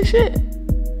him in this shit,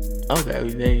 okay,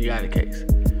 then you got a case.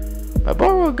 But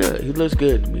Burrow good. He looks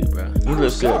good to me, bro. He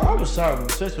looks good. I was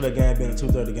shocked, especially that game being a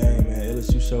 2:30 game, man.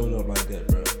 LSU showed up like that,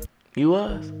 bro. You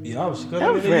was? Yeah, I was.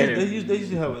 They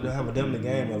usually have a dominant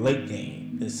game, a late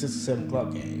game, a 6 or 7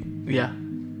 o'clock game. Yeah.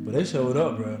 But they showed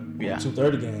up, bro. Yeah.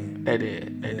 2:30 game. They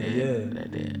did. They did.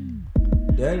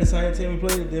 That ain't the same team we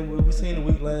played than we seen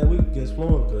last week against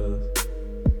Florida, cuz.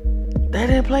 They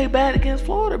didn't play bad against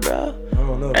Florida, bro. I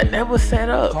don't know. That was set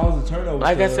up. Caused the turnover.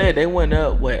 Like I said, they went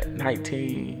up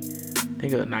 19. I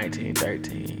think it was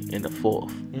 19-13 in the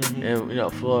fourth. Mm-hmm. And, you know,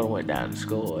 Florida went down and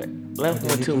scored. Left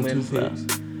with 2 minutes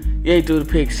left. Yeah, he threw the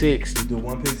pick 6. He threw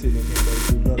 1 pick 6 and then came back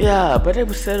to another. Yeah, but they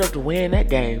was set up to win that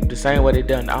game the same way they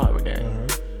done the Auburn game.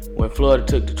 When Florida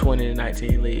took the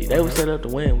 20-19 lead. They was set up to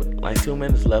win with like 2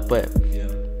 minutes left, but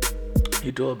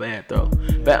he threw a bad throw.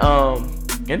 But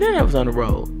and then that was on the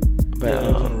road. But that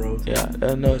was on the road. Yeah,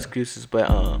 there's no excuses. But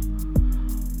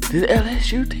this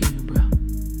LSU team, bro,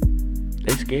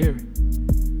 they scary.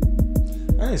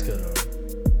 I ain't scared of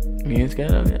them. You ain't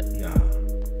scared of it? Nah.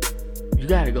 You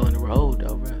gotta go on the road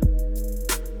though, bro.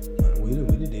 We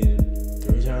did it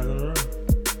 3 times in a row.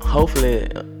 Hopefully,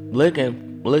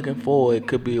 looking forward, it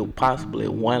could be possibly a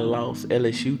 1-loss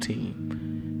LSU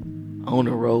team on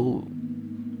the road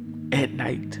at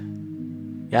night.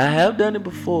 Y'all have done it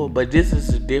before, but this is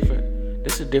a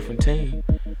different team.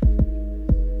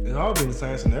 It's all been the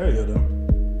same scenario though.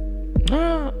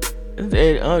 Nah, it's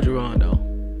Eddie Andrew though.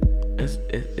 It's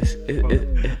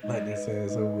like they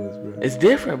said so much, bro. It's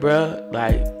different, bro.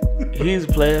 Like he's a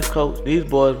player's coach. These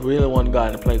boys really want to go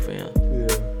out and play for him. Yeah.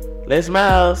 Les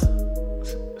Miles,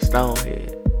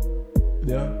 Stonehead.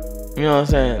 Yeah. You know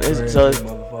what I'm saying?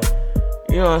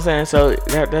 You know what I'm saying? So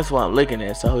that's what I'm looking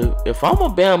at. So if I'm a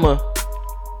Bama,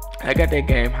 I got that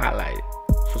game highlighted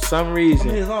for some reason.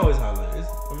 I mean, it's always highlighted.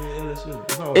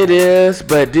 LSU. It is,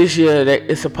 but this year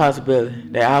it's a possibility.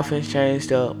 The offense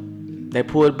changed up. They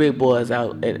pulled big boys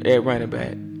out at running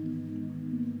back.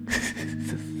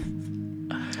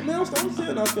 I mean, I'm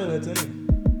still that team.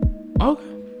 Okay.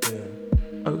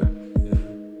 Yeah. Okay. Yeah.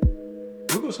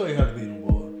 We're gonna show you how to beat them,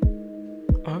 boy.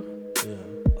 Okay.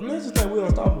 Yeah. I mean, it's just that we're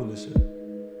unstoppable this shit.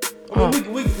 I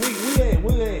mean, we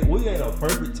ain't a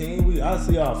perfect team. I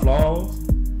see our flaws.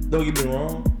 Don't get me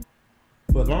wrong.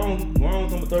 But long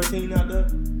number 13 out there,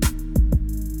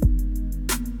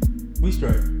 we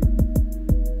straight.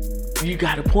 You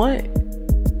got a point.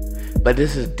 But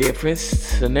this is a different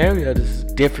scenario. This is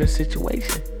a different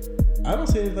situation. I don't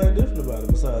see anything different about it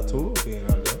besides Tua being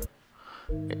out there.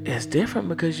 It's different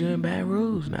because you're in Baton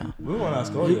Rouge now. We want to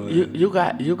score you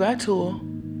got Tua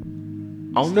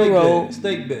on the road.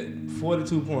 Stake bet.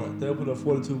 42 points. They'll put up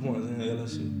 42 points in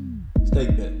LSU.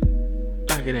 Stake bet.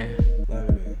 Lock it in.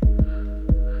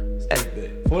 Stake bet.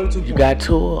 42 points. You got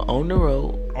Tua on the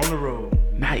road. On the road.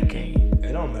 Night game.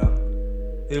 It don't matter.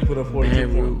 He'll put up 42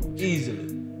 points. Easily.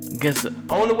 Guess the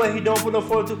only way he don't put up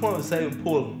 42 points is say him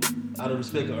pull him. Out of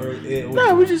respect of Ed.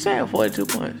 No, we just saying 42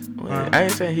 points. I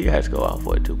ain't saying he has to go out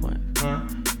 42 points.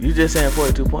 You just saying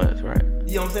 42 points, right?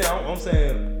 Yeah, I'm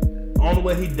saying only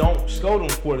way he don't score them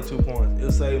 42 points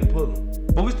is say him pull him.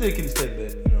 But we still keep the stake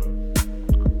bet, you know.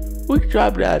 We can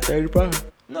drop it out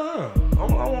 35. No,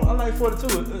 I like 42.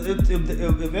 If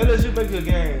LSU make a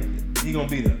game, he gonna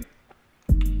be there.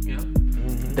 Yeah.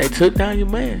 Mm-hmm. They took down your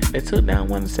man. They took down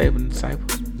one of the Saving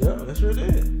Disciples. Yeah, they sure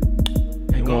did.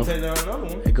 They gonna take down another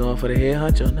one. They going for the head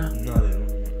honcho now. No, they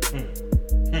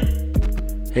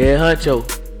don't. Head honcho.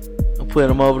 I'm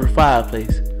putting him over the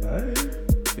fireplace. Hey.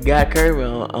 We got Kirby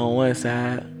on one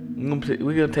side.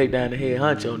 We're gonna take down the head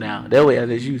honcho now. That way,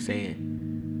 as you saying.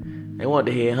 They want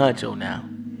the head honcho now.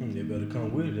 They better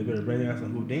come with it. They better bring out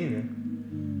some Houdini.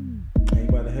 Ain't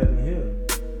about to heaven here.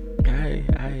 Alright.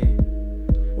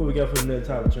 What we got for the next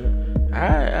topic, Trent?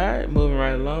 Alright. Moving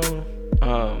right along.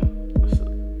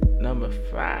 Number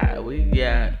 5, we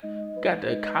got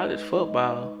the college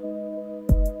football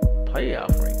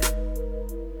playoff ranking.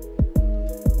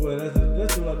 Well,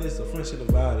 let's do like this. A friendship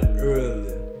divided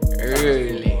early.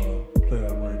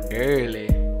 Playoff ranking. Early.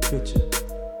 Picture.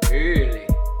 Early.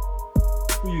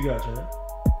 Who you got, Trent?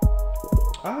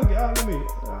 I'll go.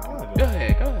 Go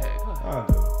ahead. I'll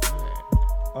go.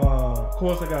 Of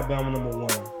course, I got Bama number 1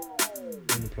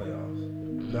 in the playoffs.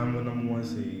 Bama number 1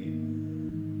 seed.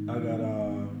 I got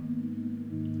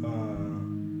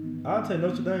I'll take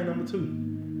Notre Dame number 2.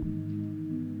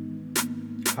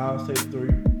 Ohio State 3.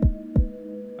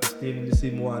 I still need to see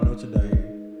more out of Notre Dame.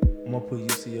 I'm gonna put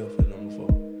UCF at number 4.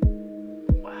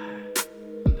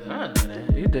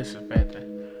 You disrespecting.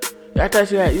 I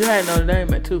thought you had Notre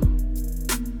Dame at 2.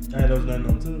 I had Notre Dame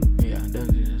number 2. Yeah, that's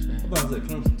what you just said. I thought I said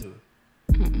Clemson 2.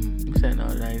 You said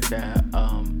Notre Dame. You said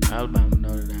Alabama,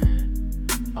 Notre Dame,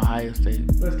 Ohio State.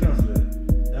 Let's cancel that.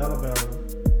 Alabama.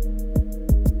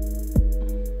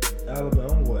 I'm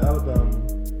gonna go Alabama.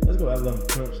 Let's go Alabama,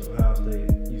 Clemson, Ohio State,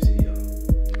 UCF.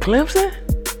 Clemson?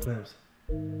 Clemson.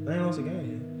 They ain't lost a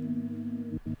game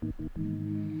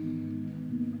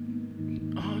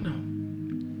Oh no.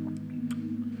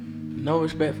 No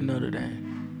respect for Notre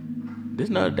Dame. This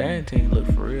Notre Dame team look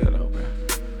for real though, bro.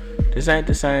 This ain't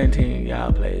the same team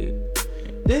y'all played.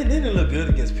 They didn't look good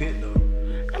against Pitt though.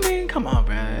 I mean, come on,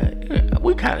 bro.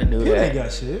 We kind of knew Pitt that. ain't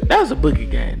got shit. That was a bookie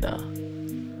game though.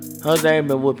 Jose ain't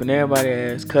been whooping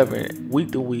everybody's ass, covering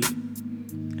week to week,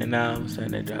 and now all of a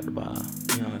sudden they dropped the ball.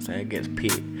 You know what I'm saying? Against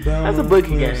Pitt. That's a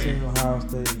bookie game. Ohio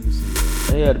State, UCF.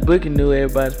 So yeah, the bookie knew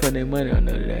everybody's putting their money on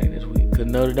Notre Dame this week because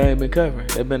Notre Dame been covering.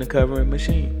 They've been a covering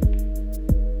machine.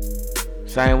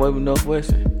 Same way with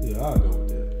Northwestern. Yeah, I'll go with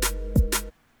that.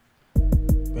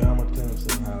 Bama,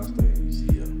 Clemson, Ohio State,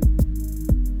 UCF.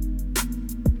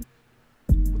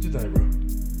 What you think, bro?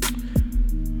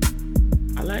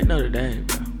 I like Notre Dame,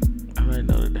 bro.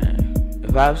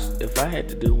 If I had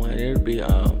to do one, it'd be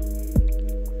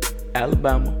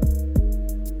Alabama,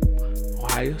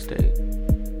 Ohio State,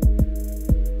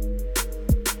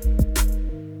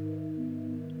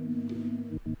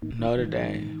 Notre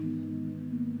Dame,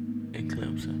 and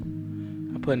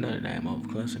Clemson. I put Notre Dame over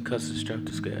Clemson because of the strength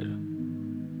of schedule.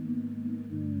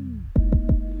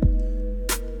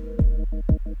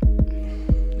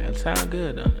 That sound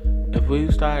good, doesn't it? If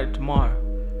we started tomorrow.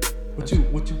 What you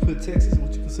put Texas?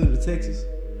 What you consider Texas?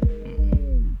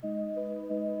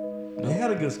 They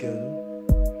had a good schedule.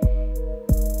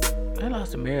 They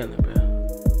lost to Maryland, bro.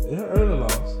 They had an early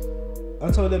loss. I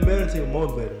told that Maryland team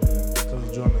motivated, man. So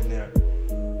was drumming there.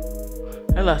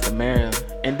 They lost to Maryland.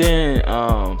 And then,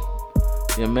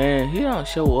 your man, he don't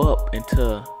show up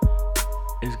until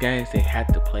it's games they have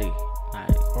to play. Like,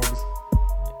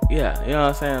 yeah, you know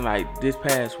what I'm saying? Like, this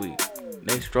past week,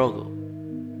 they struggled.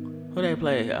 Who they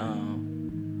play?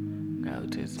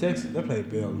 Texas, they played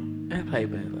Baylor. They play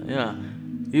Baylor, yeah.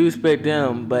 You expect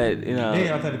them, but, you know.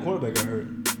 Then I think the quarterback got hurt.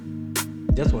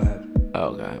 That's what happened.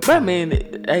 Okay. But, I mean,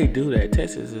 they do that.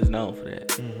 Texas is known for that.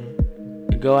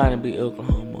 Mm-hmm. Go out and beat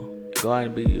Oklahoma. Go out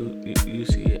and beat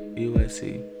USC.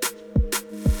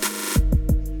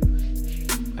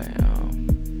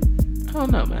 I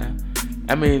don't know, man.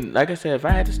 I mean, like I said, if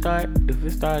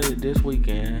it started this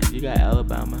weekend, you got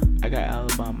Alabama. I got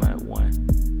Alabama at 1.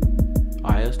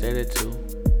 Ohio State at 2.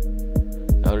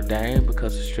 Notre Dame,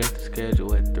 because of strength of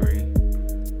schedule, at 3. And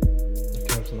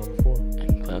Clemson number 4.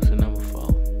 And Clemson number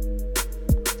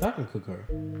 4. I can concur.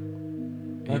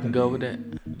 You can go with that?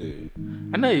 Dude.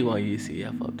 I know you want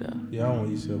UCF up there. Yeah, I don't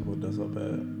want UCF, but that's so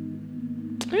bad.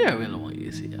 You don't really want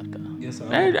UCF though. Yes,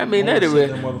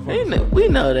 We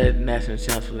know that national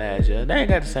champs from last year. They ain't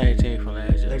got the same team from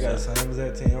last year. They got the same as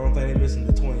that team. I don't think they missing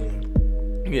the twin.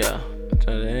 Yeah,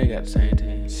 so they ain't got the same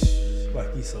team.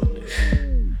 Like he's so good.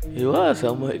 He was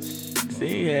so much. See,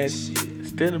 he had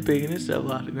still picking himself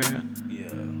off the ground.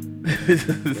 Yeah.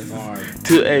 That's hard.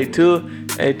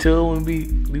 Two when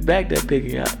we back there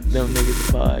picking out them niggas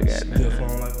apart. Still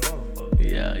falling like a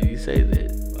motherfucker. Yeah, you say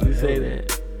that. You say that.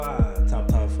 Top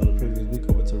from the previous week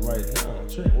over to right now.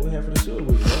 Trent, what we have for the show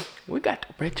week, bro? We got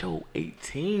the retro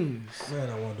 18s. Man,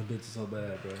 I want the bitches so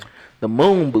bad, bro. The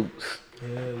moon boots.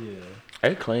 Hell yeah.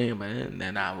 They clean, man.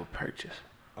 Then I would purchase.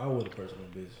 I would have purchased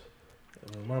them bitches.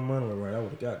 If my money was right, I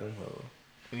would have got them.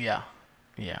 Yeah.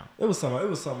 It was something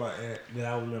that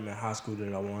I remember in high school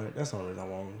that I wanted. That's the only reason I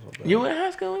wanted them so bad. You were in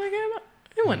high school when they came out?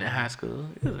 You wasn't in high school.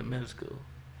 You was in middle school.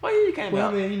 What year you came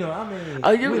out? I mean.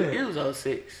 Oh, you was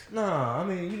 06. Nah,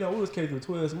 we was K through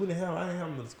 12, so I didn't have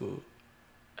middle school.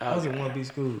 Okay. I was in 1B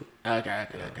school. Okay.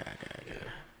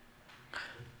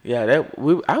 Yeah,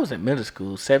 I was in middle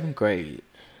school, 7th grade.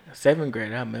 7th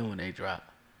grade, I remember when they dropped.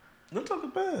 Them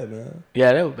talking bad, man.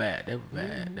 Yeah, they were bad.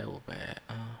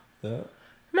 Yeah.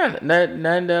 Nothing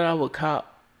that I would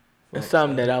cop. It's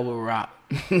something that I would rock.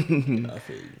 I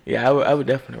feel you. Yeah, I would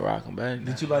definitely rock them, man.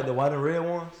 Did you like the white and red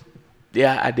ones?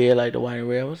 Yeah, I did like the white and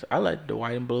red ones. I like the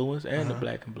white and blue ones and the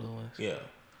black and blue ones. Yeah.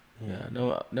 Yeah,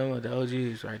 no, the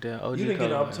OGs right there. OG You didn't get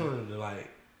the color, opportunity to like,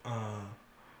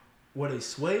 were they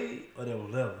suede or they were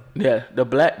leather? Yeah, the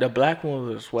black one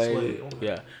was suede. Okay.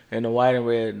 Yeah, and the white and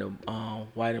red, and the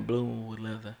white and blue one was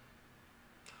leather.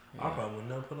 I probably would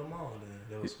never put them on then.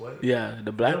 They were suede. Yeah,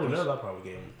 the black They were ones. leather. I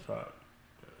probably gave them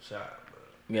a shot.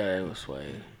 But Yeah, it was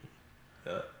suede.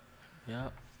 yeah. Yeah.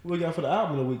 What we got for the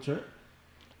album of the week, Trent?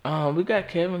 We got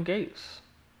Kevin Gates.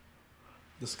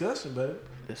 Discussion, baby.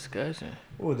 Discussion.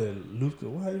 What was that? Luca?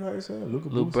 How you say it?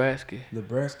 Lubraski.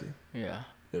 Nebraska. Yeah.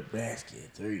 Nebraska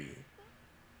 3.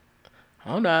 I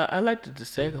don't know. I liked the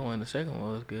second one. The second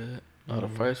one was good. Oh, the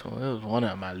first one. It was one of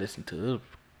them I listened to.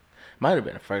 Might have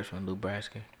been the first one,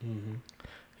 Lubraski. Mm-hmm.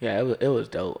 Yeah, it was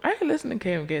dope. I ain't listened to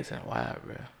Kevin Gates in a while,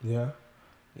 bro. Yeah.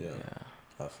 Yeah.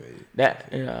 I feel you. That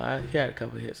he had a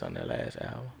couple hits on that last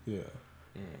album. Yeah.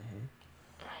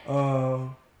 Mm-hmm.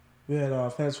 We had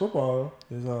fantasy football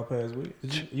this past week.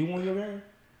 You won your game?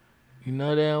 You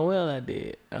know damn well I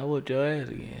did. I whooped your ass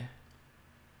again.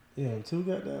 Yeah, and 2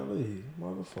 goddamn leads.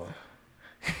 Motherfucker.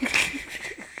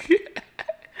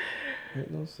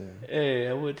 Ain't no sense. Hey,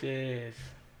 I whooped your ass.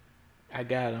 I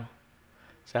got him.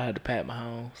 Shout out to Pat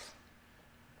Mahomes.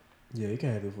 Yeah, he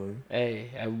can't do for you.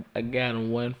 Hey, I got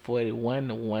him 141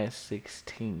 to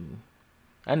 116.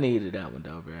 I needed that one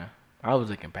though, bro. I was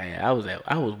looking bad. I was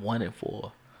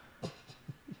 1-4.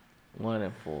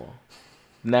 1-4.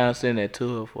 Now I'm sitting at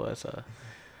 2-4. So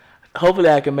hopefully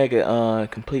I can make a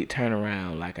complete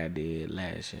turnaround like I did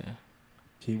last year.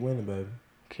 Keep winning, baby.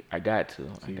 I got to.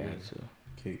 Keep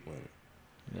winning.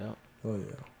 Yep. Oh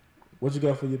yeah. What you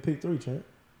got for your pick 3, Trent?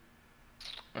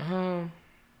 I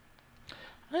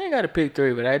ain't got to pick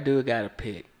 3, but I do got to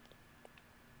pick.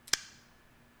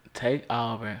 Take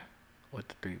Auburn with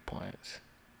the 3 points.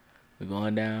 We're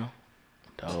going down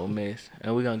to Ole Miss,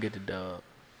 and we're going to get the dub.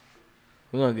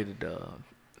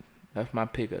 That's my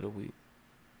pick of the week.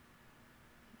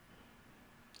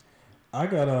 I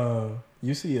got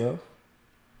UCF.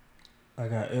 I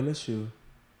got LSU.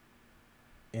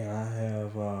 And I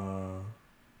have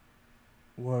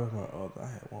what is my other? I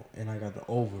had one, and I got the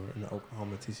over in the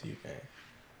Oklahoma TCU game.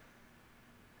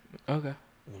 Okay.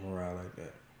 I'm gonna ride like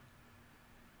that.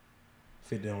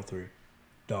 50-3,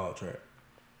 dog trap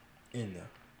in there.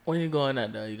 When you going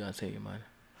out there, you gonna send your money?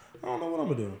 I don't know what I'm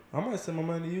gonna do. I might send my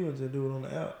money to you and just do it on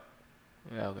the app.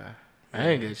 Yeah, okay. I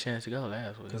ain't get a chance to go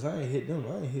last week. Cause I ain't hit them.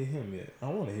 I ain't hit him yet. I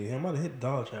want to hit him. I might have hit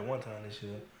dog trap one time this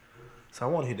year, so I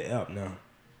want to hit the app now.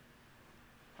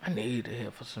 I need to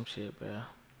hit for some shit, bro.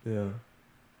 Yeah.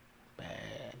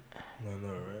 Bad. I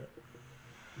know, right?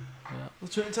 Yeah.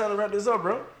 Let's try to wrap this up,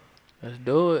 bro. Let's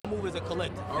do it. Move as a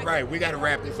collective. All right, we got to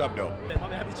wrap this up, though.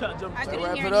 I couldn't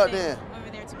wrap hear it up anything then. over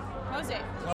there too. Jose.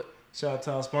 Shout out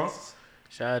to our sponsors.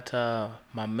 Shout out to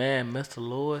my man, Mr.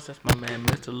 Lewis. That's my man,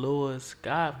 Mr. Lewis.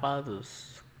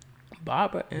 Godfather's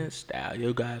Barber and Style.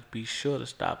 You guys be sure to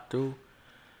stop through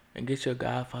and get your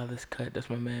Godfather's cut. That's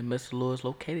my man, Mr. Lewis,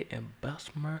 located in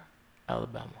Bessemer,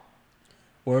 Alabama.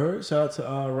 Word. Shout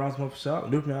out to Ross Muffin Shop,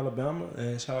 Lucan, Alabama.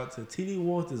 And shout out to TD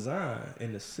Wars Design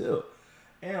in the Silk.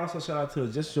 And also shout out to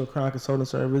Justice Your Crime Consulting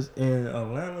Service in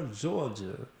Atlanta,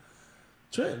 Georgia.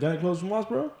 Trent, got any closing remarks,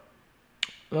 bro?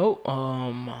 Nope.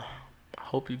 I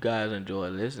hope you guys enjoy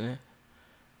listening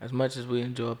as much as we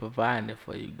enjoy providing it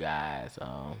for you guys.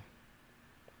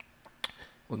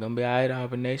 We're gonna be alright,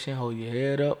 Auburn Nation. Hold your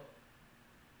head up.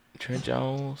 Trent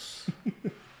Jones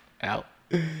out.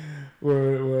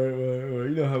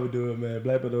 Word. You know how we do it, man.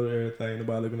 Black people do everything.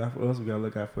 Nobody looking out for us. We gotta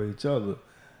look out for each other.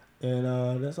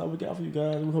 And that's all we got for you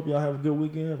guys. We hope y'all have a good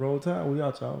weekend. Roll Tide. We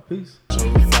out, y'all. Peace.